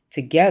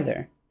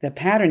 Together, the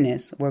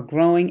patternists were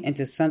growing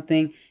into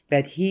something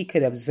that he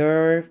could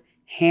observe,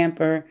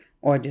 hamper,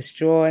 or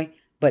destroy,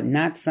 but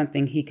not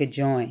something he could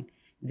join.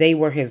 They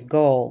were his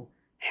goal,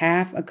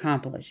 half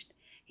accomplished.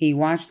 He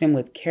watched them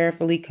with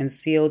carefully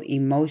concealed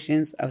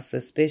emotions of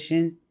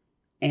suspicion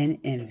and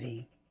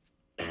envy.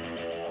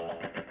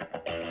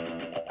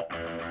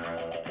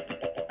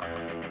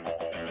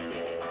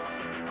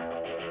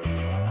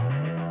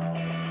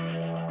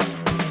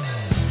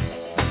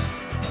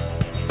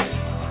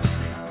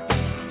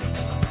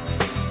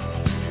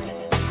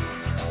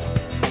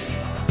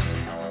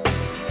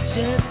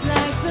 Just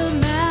like the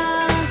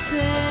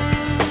mountain,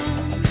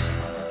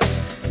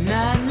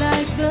 not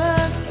like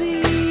the sea.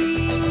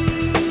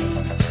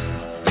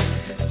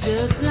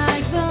 Just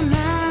like the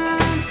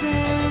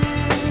mountain,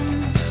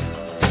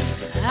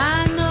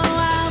 I know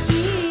I'll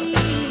be,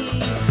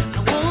 I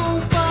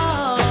won't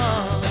fall.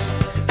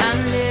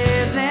 I'm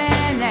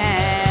living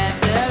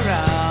after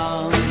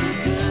all.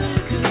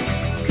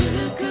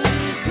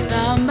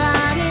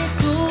 Somebody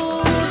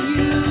told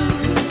you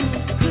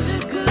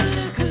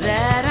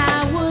that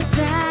I would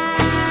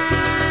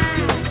die.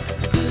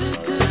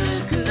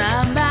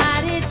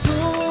 Somebody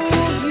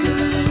told you,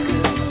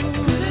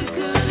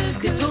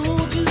 they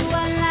told you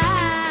a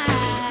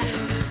lie.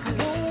 I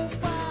won't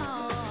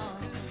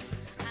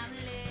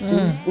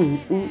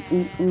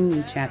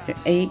fall. Chapter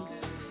 8.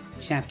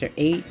 Chapter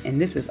 8. And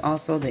this is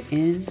also the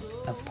end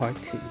of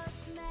part 2.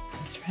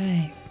 That's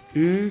right.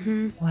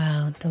 Mm-hmm.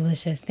 Wow,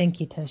 delicious. Thank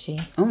you, Toshi.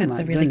 Oh, That's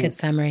my a really good goodness.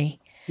 summary.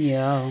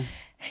 Yo.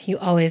 You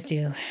always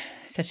do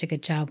such a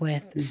good job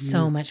with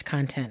so much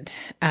content.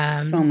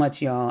 So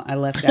much, y'all. I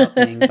left out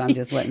things. I'm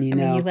just letting you I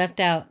know. mean, you left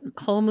out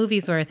whole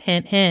movies worth.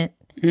 Hint, hint.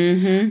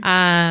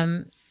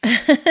 Mm-hmm.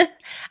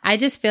 I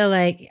just feel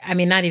like, I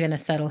mean, not even a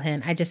subtle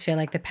hint. I just feel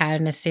like the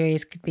pattern of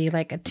series could be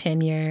like a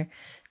 10-year,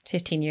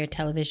 15-year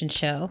television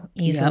show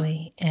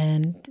easily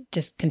and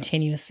just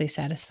continuously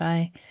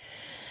satisfy.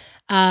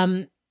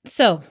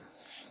 So,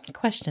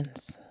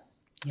 questions.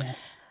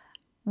 Yes.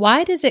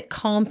 Why does it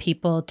calm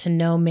people to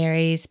know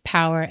Mary's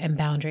power and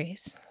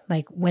boundaries?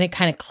 Like when it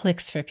kind of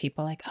clicks for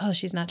people, like, oh,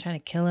 she's not trying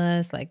to kill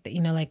us. Like,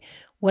 you know, like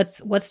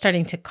what's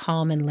starting to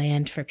calm and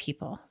land for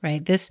people,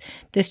 right? This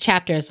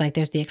chapter is like,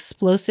 there's the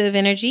explosive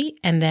energy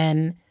and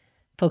then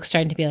folks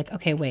starting to be like,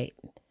 okay, wait,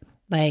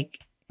 like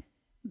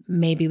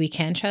maybe we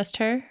can trust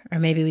her or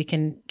maybe we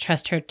can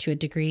trust her to a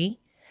degree.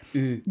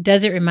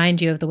 Does it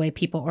remind you of the way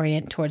people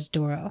orient towards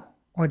Doro?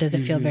 Or does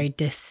it feel very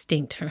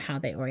distinct from how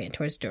they orient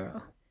towards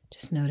Doro?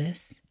 Just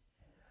notice.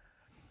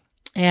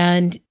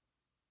 And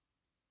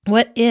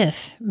what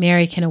if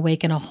Mary can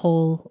awaken a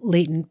whole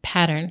latent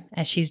pattern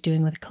as she's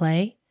doing with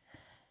Clay?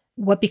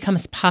 What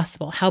becomes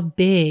possible? How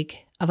big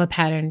of a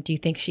pattern do you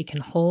think she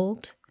can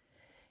hold?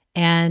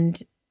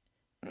 And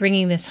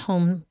bringing this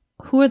home,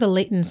 who are the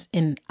latents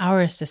in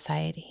our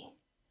society?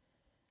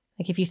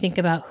 Like if you think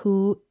about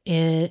who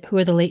are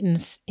the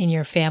latents in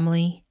your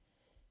family,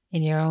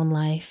 in your own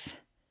life,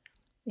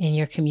 in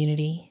your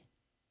community,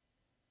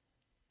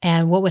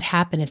 and what would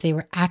happen if they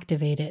were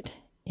activated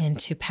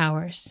into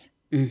powers,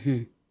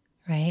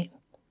 right?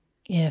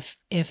 If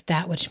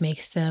that which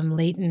makes them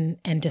latent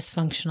and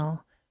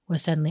dysfunctional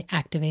was suddenly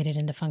activated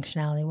into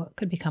functionality, what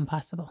could become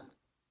possible?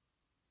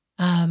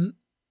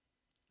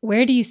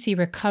 Where do you see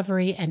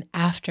recovery and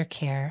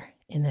aftercare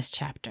in this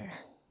chapter?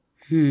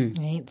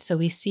 Right? So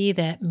we see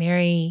that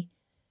Mary,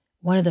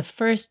 one of the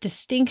first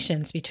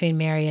distinctions between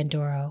Mary and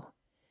Doro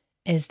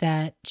is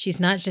that she's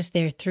not just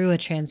there through a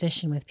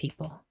transition with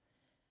people,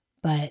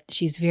 but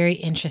she's very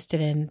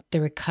interested in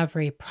the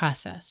recovery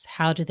process.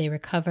 How do they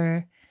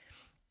recover?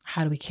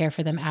 How do we care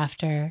for them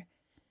after?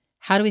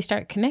 How do we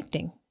start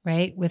connecting,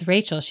 right? With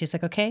Rachel, she's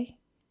like, okay,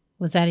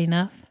 was that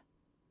enough?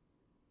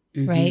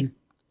 Right?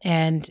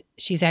 And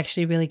she's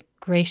actually really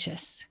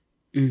gracious,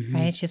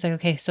 right? She's like,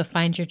 okay, so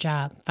find your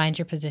job, find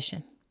your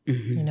position,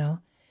 you know?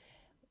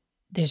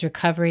 There's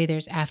recovery,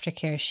 there's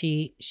aftercare.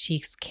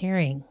 She's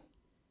caring.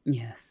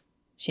 Yes.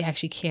 She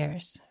actually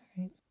cares.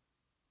 Right?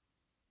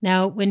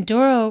 Now, when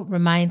Doro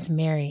reminds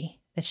Mary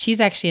that she's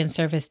actually in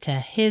service to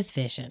his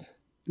vision,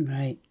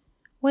 Right.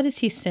 what is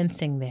he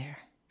sensing there?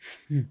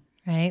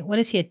 Right? What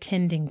is he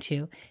attending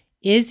to?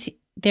 Is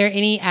there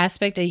any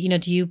aspect of,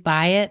 do you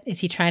buy it?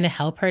 Is he trying to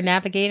help her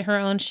navigate her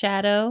own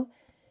shadow?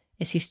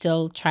 Is he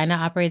still trying to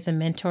operate as a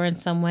mentor in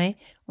some way?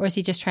 Or is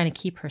he just trying to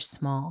keep her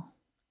small?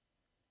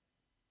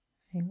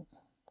 Right?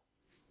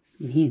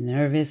 He's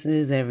nervous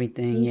as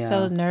everything. He's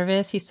so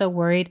nervous. He's so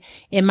worried.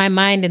 In my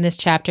mind, in this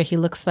chapter, he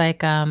looks like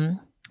that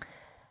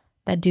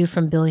dude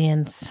from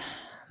Billions,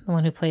 the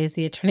one who plays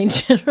the Attorney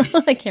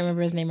General. I can't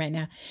remember his name right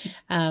now.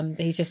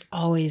 He's just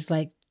always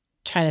like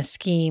trying to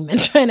scheme and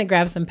trying to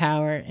grab some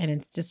power, and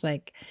it's just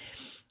like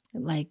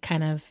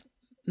kind of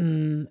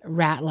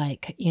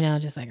rat-like,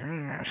 just like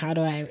how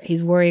do I?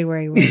 He's worry.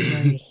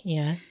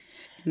 Yeah.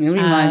 It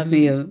reminds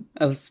me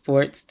of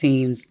sports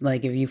teams.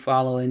 Like if you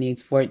follow any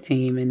sport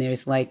team and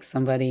there's like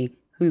somebody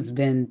who's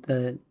been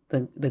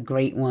the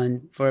great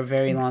one for a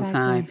very long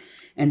time.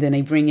 And then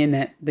they bring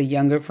in the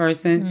younger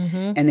person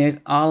and there's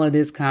all of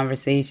this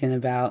conversation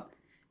about,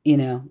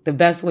 the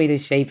best way to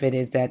shape it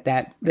is that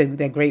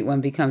the great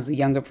one becomes the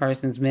younger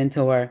person's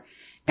mentor.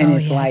 And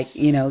it's like,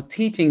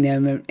 teaching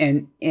them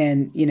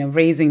and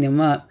raising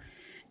them up.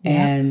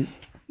 Yeah. And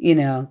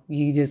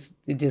you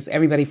just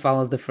everybody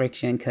follows the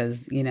friction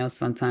because,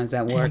 sometimes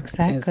that works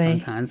and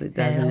sometimes it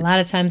doesn't. And a lot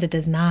of times it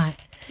does not.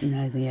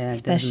 No, yeah,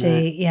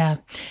 especially, yeah.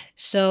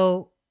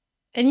 So,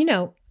 and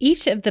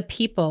each of the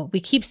people,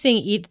 we keep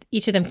seeing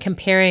each of them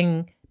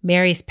comparing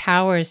Mary's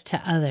powers to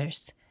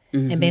others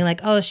and being like,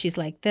 oh, she's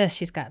like this,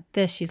 she's got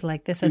this, she's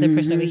like this other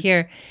person over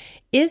here.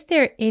 Is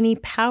there any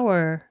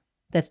power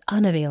that's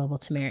unavailable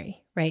to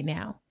Mary right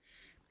now?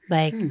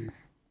 Like,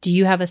 do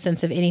you have a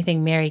sense of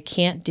anything Mary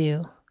can't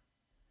do?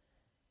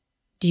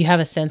 Do you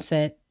have a sense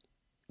that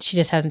she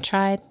just hasn't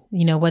tried?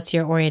 What's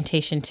your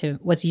orientation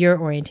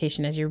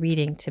as you're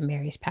reading to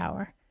Mary's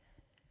power?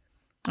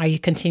 Are you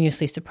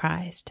continuously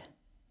surprised?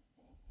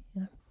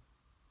 Yeah.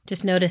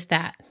 Just notice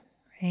that,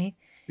 right?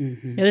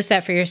 Notice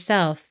that for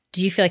yourself.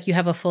 Do you feel like you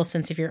have a full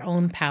sense of your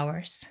own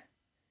powers?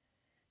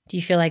 Do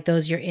you feel like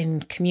those you're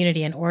in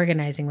community and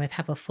organizing with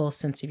have a full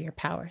sense of your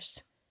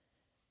powers?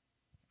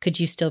 Could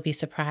you still be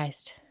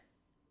surprised?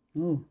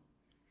 Ooh.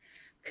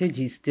 Could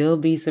you still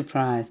be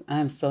surprised?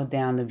 I'm so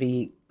down to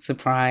be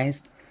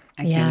surprised.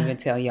 I can't even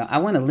tell y'all. I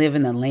want to live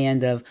in the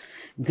land of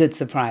good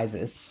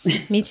surprises.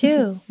 Me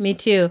too. Me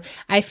too.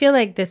 I feel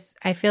like this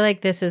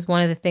is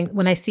one of the things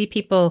when I see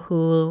people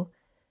who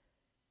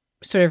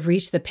sort of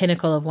reach the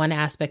pinnacle of one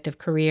aspect of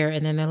career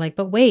and then they're like,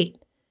 but wait,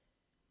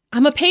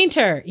 I'm a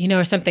painter,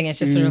 or something. It's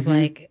just sort of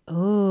like,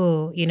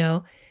 oh,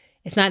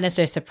 it's not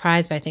necessarily a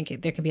surprise, but I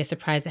think there can be a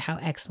surprise at how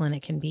excellent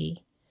it can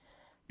be.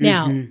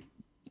 Now,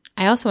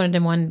 I also wanted to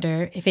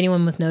wonder if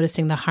anyone was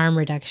noticing the harm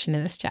reduction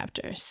in this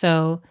chapter.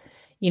 So,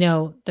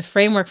 the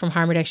framework from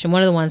harm reduction,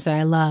 one of the ones that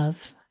I love,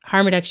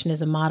 harm reduction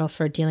is a model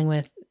for dealing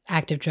with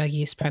active drug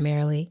use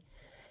primarily.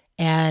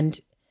 And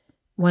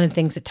one of the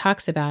things it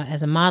talks about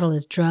as a model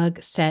is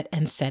drug, set,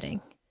 and setting.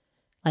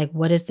 Like,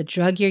 what is the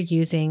drug you're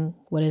using?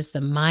 What is the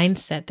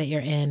mindset that you're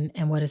in?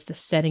 And what is the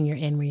setting you're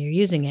in where you're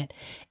using it?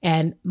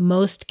 And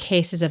most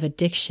cases of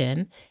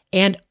addiction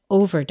and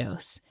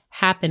overdose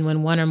happen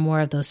when one or more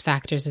of those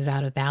factors is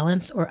out of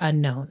balance or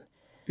unknown,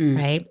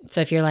 right?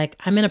 So if you're like,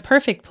 I'm in a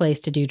perfect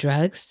place to do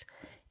drugs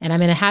and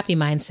I'm in a happy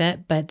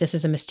mindset, but this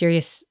is a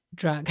mysterious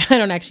drug. I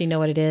don't actually know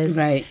what it is.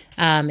 Right.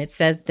 It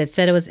said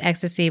it was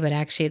ecstasy, but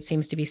actually it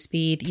seems to be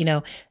speed,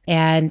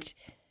 and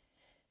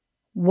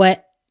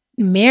what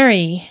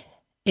Mary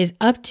is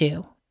up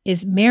to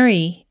is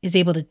Mary is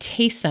able to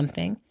taste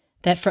something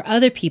that for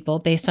other people,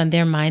 based on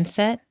their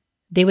mindset,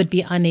 they would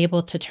be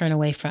unable to turn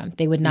away from.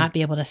 They would not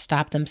be able to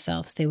stop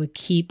themselves. They would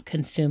keep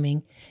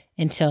consuming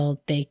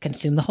until they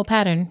consume the whole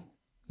pattern,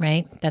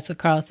 right? That's what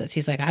Carl says.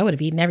 He's like, I would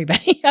have eaten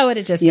everybody. I would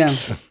have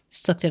just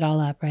sucked it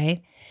all up,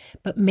 right?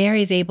 But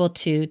Mary's able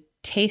to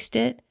taste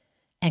it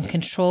and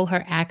control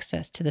her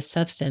access to the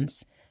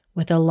substance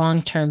with a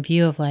long-term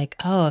view of like,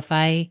 oh, if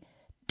I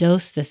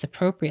dose this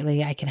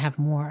appropriately, I can have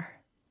more.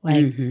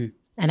 Like,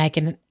 and I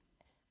can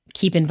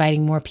keep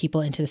inviting more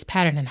people into this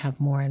pattern and have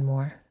more and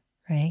more,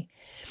 right?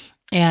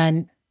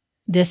 And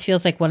this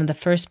feels like one of the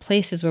first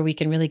places where we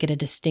can really get a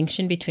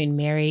distinction between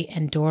Mary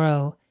and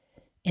Doro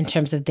in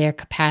terms of their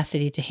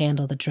capacity to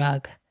handle the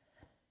drug,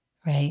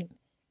 right?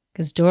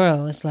 Because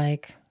Doro is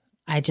like,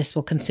 I just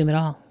will consume it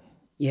all.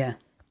 Yeah.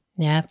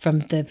 Yeah. From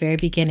the very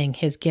beginning,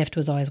 his gift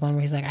was always one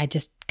where he's like, I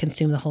just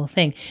consume the whole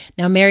thing.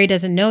 Now, Mary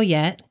doesn't know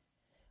yet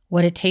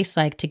what it tastes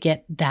like to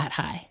get that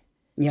high.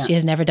 Yeah. She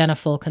has never done a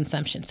full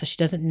consumption, so she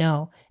doesn't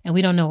know. And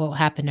we don't know what will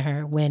happen to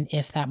her when,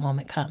 if that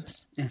moment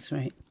comes. That's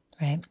right.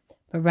 Right.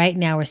 But right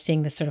now we're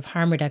seeing this sort of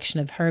harm reduction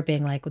of her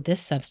being like, well,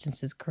 this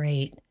substance is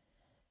great.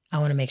 I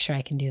want to make sure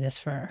I can do this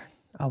for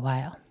a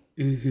while.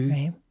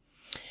 Right.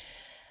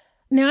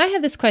 Now I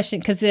have this question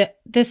because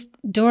this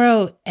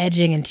Doro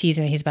edging and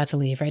teasing that he's about to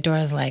leave, right?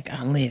 Doro's like,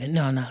 I'm leaving.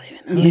 No, I'm not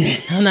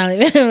leaving. I'm not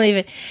leaving. I'm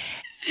leaving.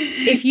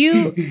 If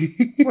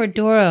you were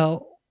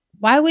Doro,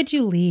 why would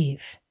you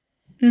leave?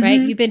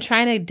 Right? You've been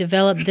trying to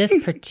develop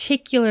this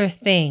particular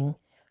thing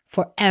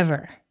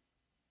forever.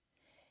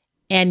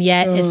 And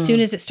yet, as soon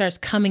as it starts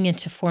coming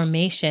into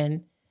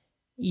formation,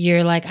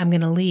 you're like, I'm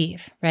going to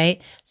leave,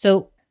 right?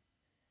 So,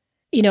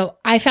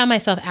 I found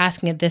myself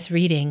asking at this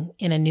reading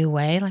in a new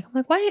way. Like,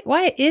 I'm like,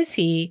 why is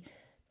he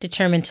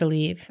determined to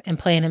leave and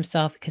playing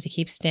himself because he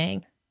keeps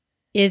staying?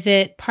 Is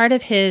it part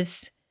of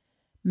his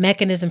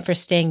mechanism for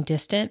staying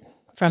distant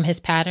from his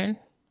pattern,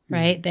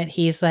 right? That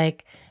he's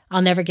like,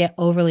 I'll never get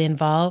overly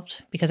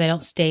involved because I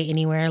don't stay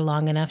anywhere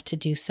long enough to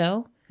do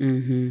so.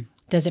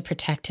 Does it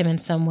protect him in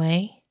some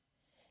way?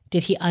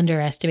 Did he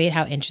underestimate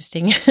how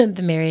interesting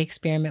the Mary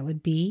experiment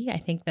would be? I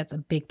think that's a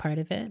big part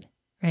of it,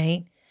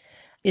 right?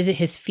 Is it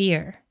his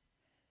fear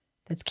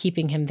that's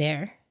keeping him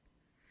there?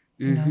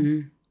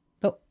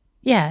 But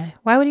yeah,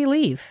 why would he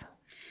leave?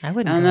 I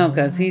wouldn't. I don't know,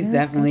 because he's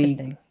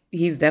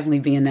definitely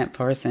being that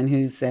person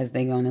who says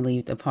they're going to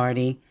leave the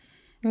party.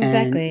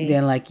 Exactly. And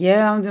they're like,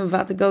 yeah, I'm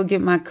about to go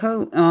get my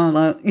coat. Oh,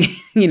 like,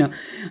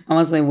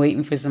 almost like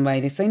waiting for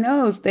somebody to say,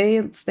 no,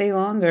 stay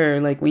longer.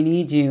 Like, we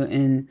need you.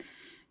 And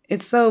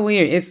it's so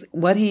weird. It's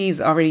what he's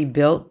already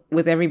built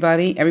with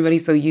everybody.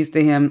 Everybody's so used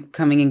to him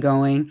coming and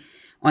going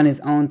on his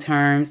own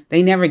terms.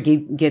 They never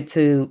get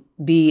to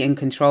be in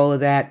control of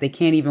that. They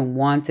can't even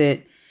want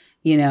it.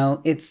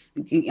 It's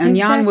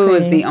Anyanwu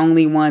is the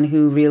only one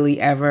who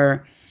really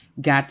ever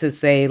got to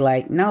say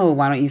like, no,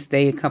 why don't you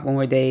stay a couple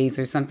more days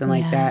or something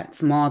like that?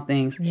 Small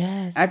things.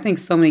 Yes. I think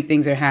so many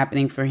things are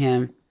happening for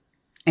him.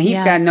 And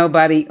he's got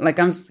nobody,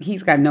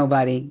 he's got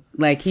nobody.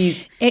 Like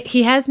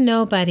he has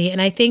nobody. And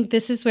I think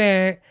this is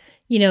where,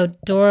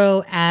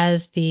 Doro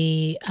as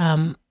the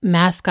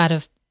mascot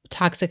of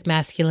toxic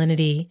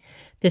masculinity,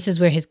 this is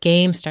where his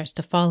game starts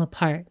to fall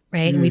apart,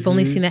 right? And we've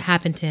only seen that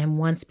happen to him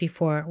once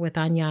before with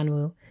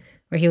Anyanwu,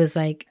 where he was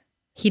like,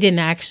 he didn't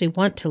actually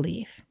want to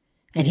leave.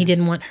 And he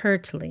didn't want her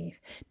to leave.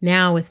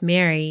 Now with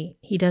Mary,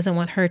 he doesn't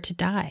want her to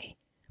die,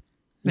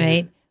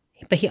 right?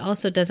 Yeah. But he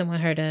also doesn't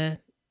want her to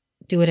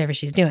do whatever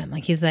she's doing.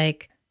 Like he's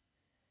like,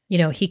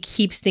 he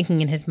keeps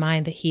thinking in his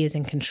mind that he is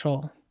in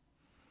control.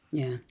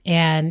 Yeah.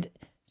 And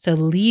so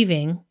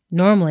leaving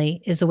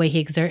normally is the way he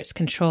exerts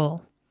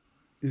control.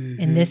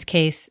 In this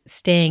case,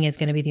 staying is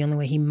going to be the only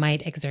way he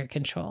might exert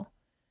control.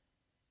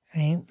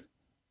 Right?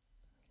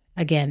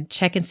 Again,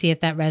 check and see if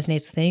that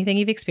resonates with anything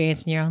you've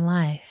experienced in your own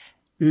life.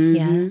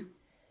 Yeah.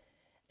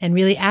 And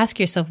really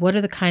ask yourself, what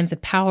are the kinds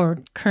of power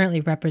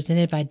currently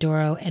represented by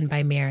Doro and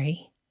by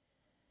Mary?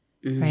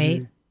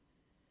 Right?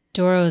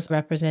 Doro is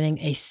representing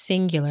a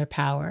singular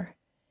power,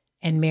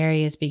 and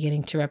Mary is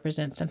beginning to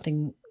represent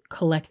something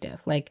collective.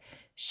 Like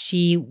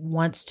she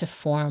wants to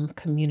form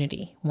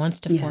community,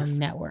 wants to form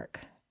network,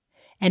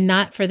 and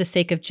not for the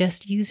sake of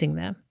just using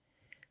them.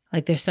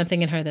 Like there's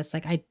something in her that's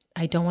like, I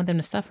don't want them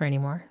to suffer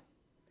anymore.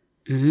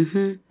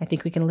 I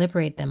think we can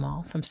liberate them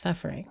all from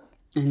suffering.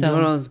 And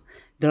so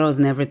Doro's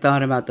never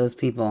thought about those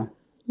people.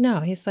 No,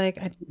 he's like,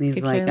 they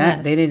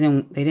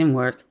didn't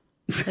work.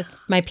 That's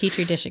my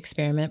Petri dish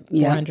experiment,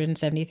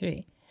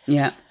 473.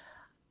 Yeah.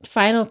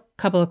 Final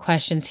couple of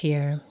questions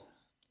here.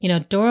 You know,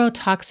 Doro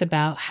talks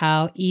about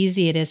how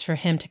easy it is for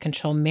him to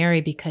control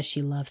Mary because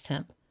she loves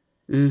him.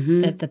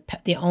 That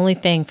the only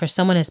thing for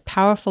someone as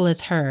powerful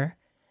as her,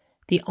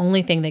 the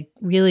only thing that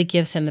really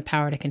gives him the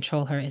power to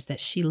control her is that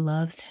she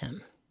loves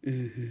him.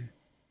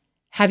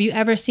 Have you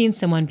ever seen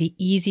someone be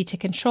easy to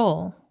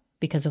control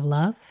because of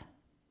love?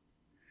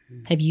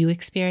 Have you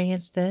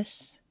experienced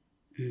this?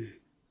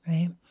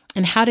 Right?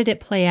 And how did it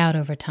play out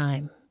over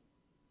time?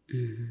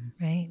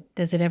 Right?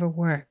 Does it ever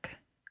work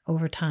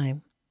over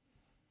time?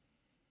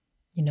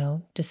 You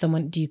know,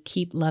 do you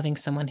keep loving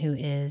someone who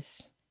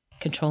is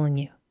controlling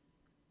you?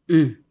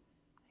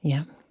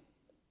 Yeah.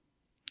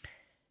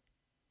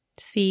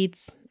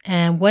 Seeds.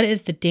 And what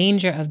is the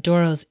danger of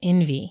Doro's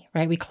envy,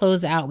 right? We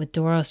close out with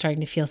Doro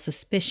starting to feel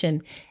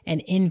suspicion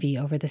and envy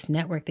over this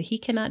network that he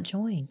cannot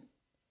join.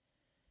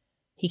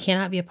 He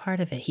cannot be a part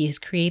of it. He has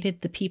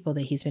created the people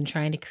that he's been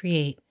trying to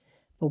create,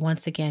 but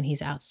once again,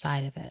 he's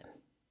outside of it,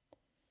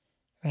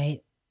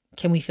 right?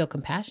 Can we feel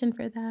compassion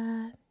for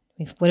that?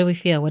 What do we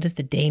feel? What is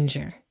the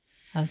danger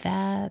of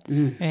that,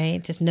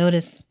 right? Just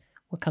notice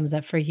what comes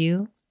up for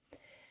you.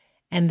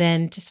 And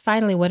then just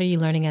finally, what are you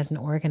learning as an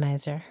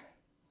organizer,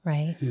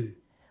 right?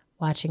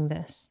 Watching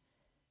these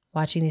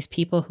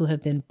people who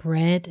have been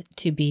bred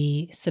to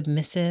be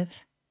submissive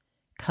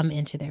come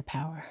into their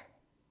power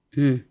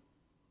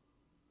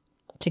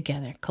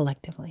together,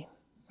 collectively,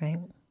 right?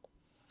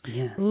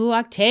 Yes. Ooh,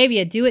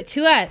 Octavia, do it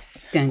to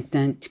us. Dun,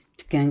 dun,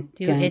 dun,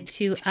 Do dun, it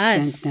to dun,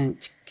 us. dun,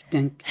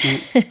 dun, dun.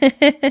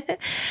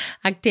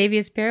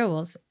 Octavia's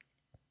Parables.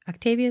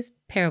 Octavia's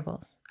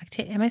Parables. I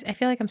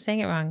feel like I'm saying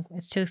it wrong.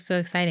 It's so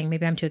exciting.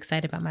 Maybe I'm too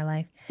excited about my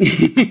life.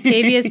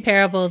 Octavia's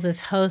Parables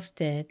is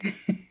hosted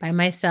by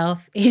myself,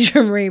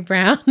 Adrienne Marie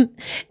Brown,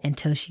 and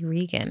Toshi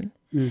Regan.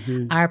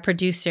 Our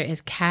producer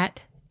is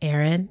Kat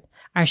Aaron.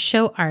 Our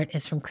show art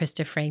is from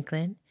Krista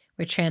Franklin.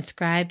 We're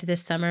transcribed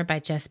this summer by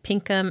Jess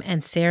Pinkham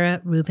and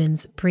Sarah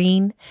Rubens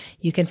Breen.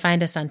 You can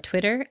find us on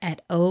Twitter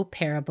at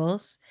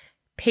oparables,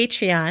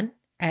 Patreon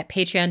at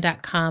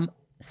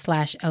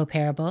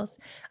patreon.com/oparables,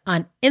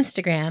 on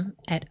Instagram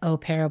at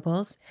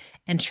oparables,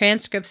 and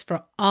transcripts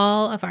for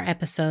all of our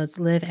episodes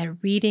live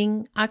at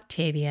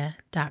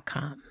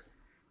readingoctavia.com.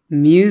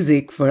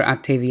 Music for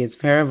Octavia's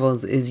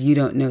Parables is You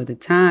Don't Know the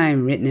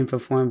Time, written and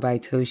performed by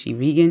Toshi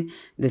Regan.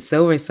 The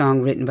Sower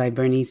Song, written by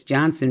Bernice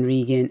Johnson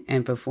Regan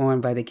and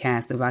performed by the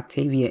cast of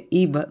Octavia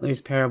E.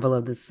 Butler's Parable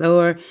of the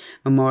Sower,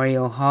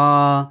 Memorial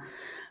Hall,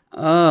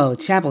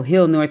 Chapel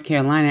Hill, North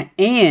Carolina,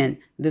 and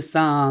the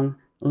song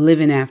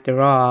Living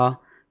After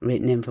All,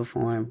 written and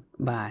performed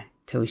by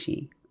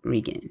Toshi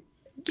Regan.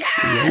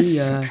 Yes!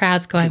 Yeah.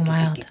 Crowd's going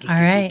wild. All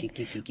right.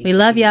 We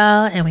love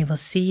y'all, and we will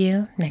see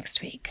you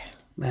next week.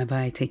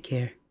 Bye-bye. Take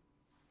care.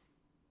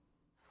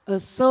 A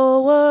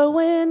sower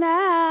went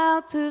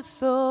out to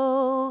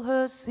sow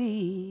her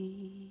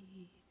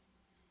seed.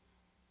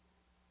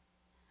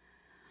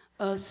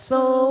 A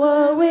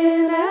sower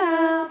went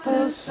out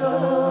to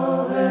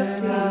sow her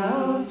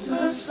seed.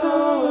 A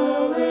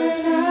sower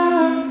went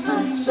out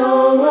to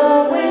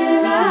sower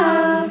went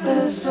out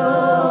to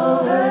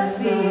sow her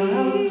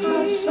seed.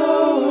 A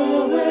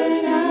sower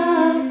went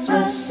out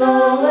to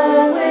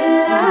sower.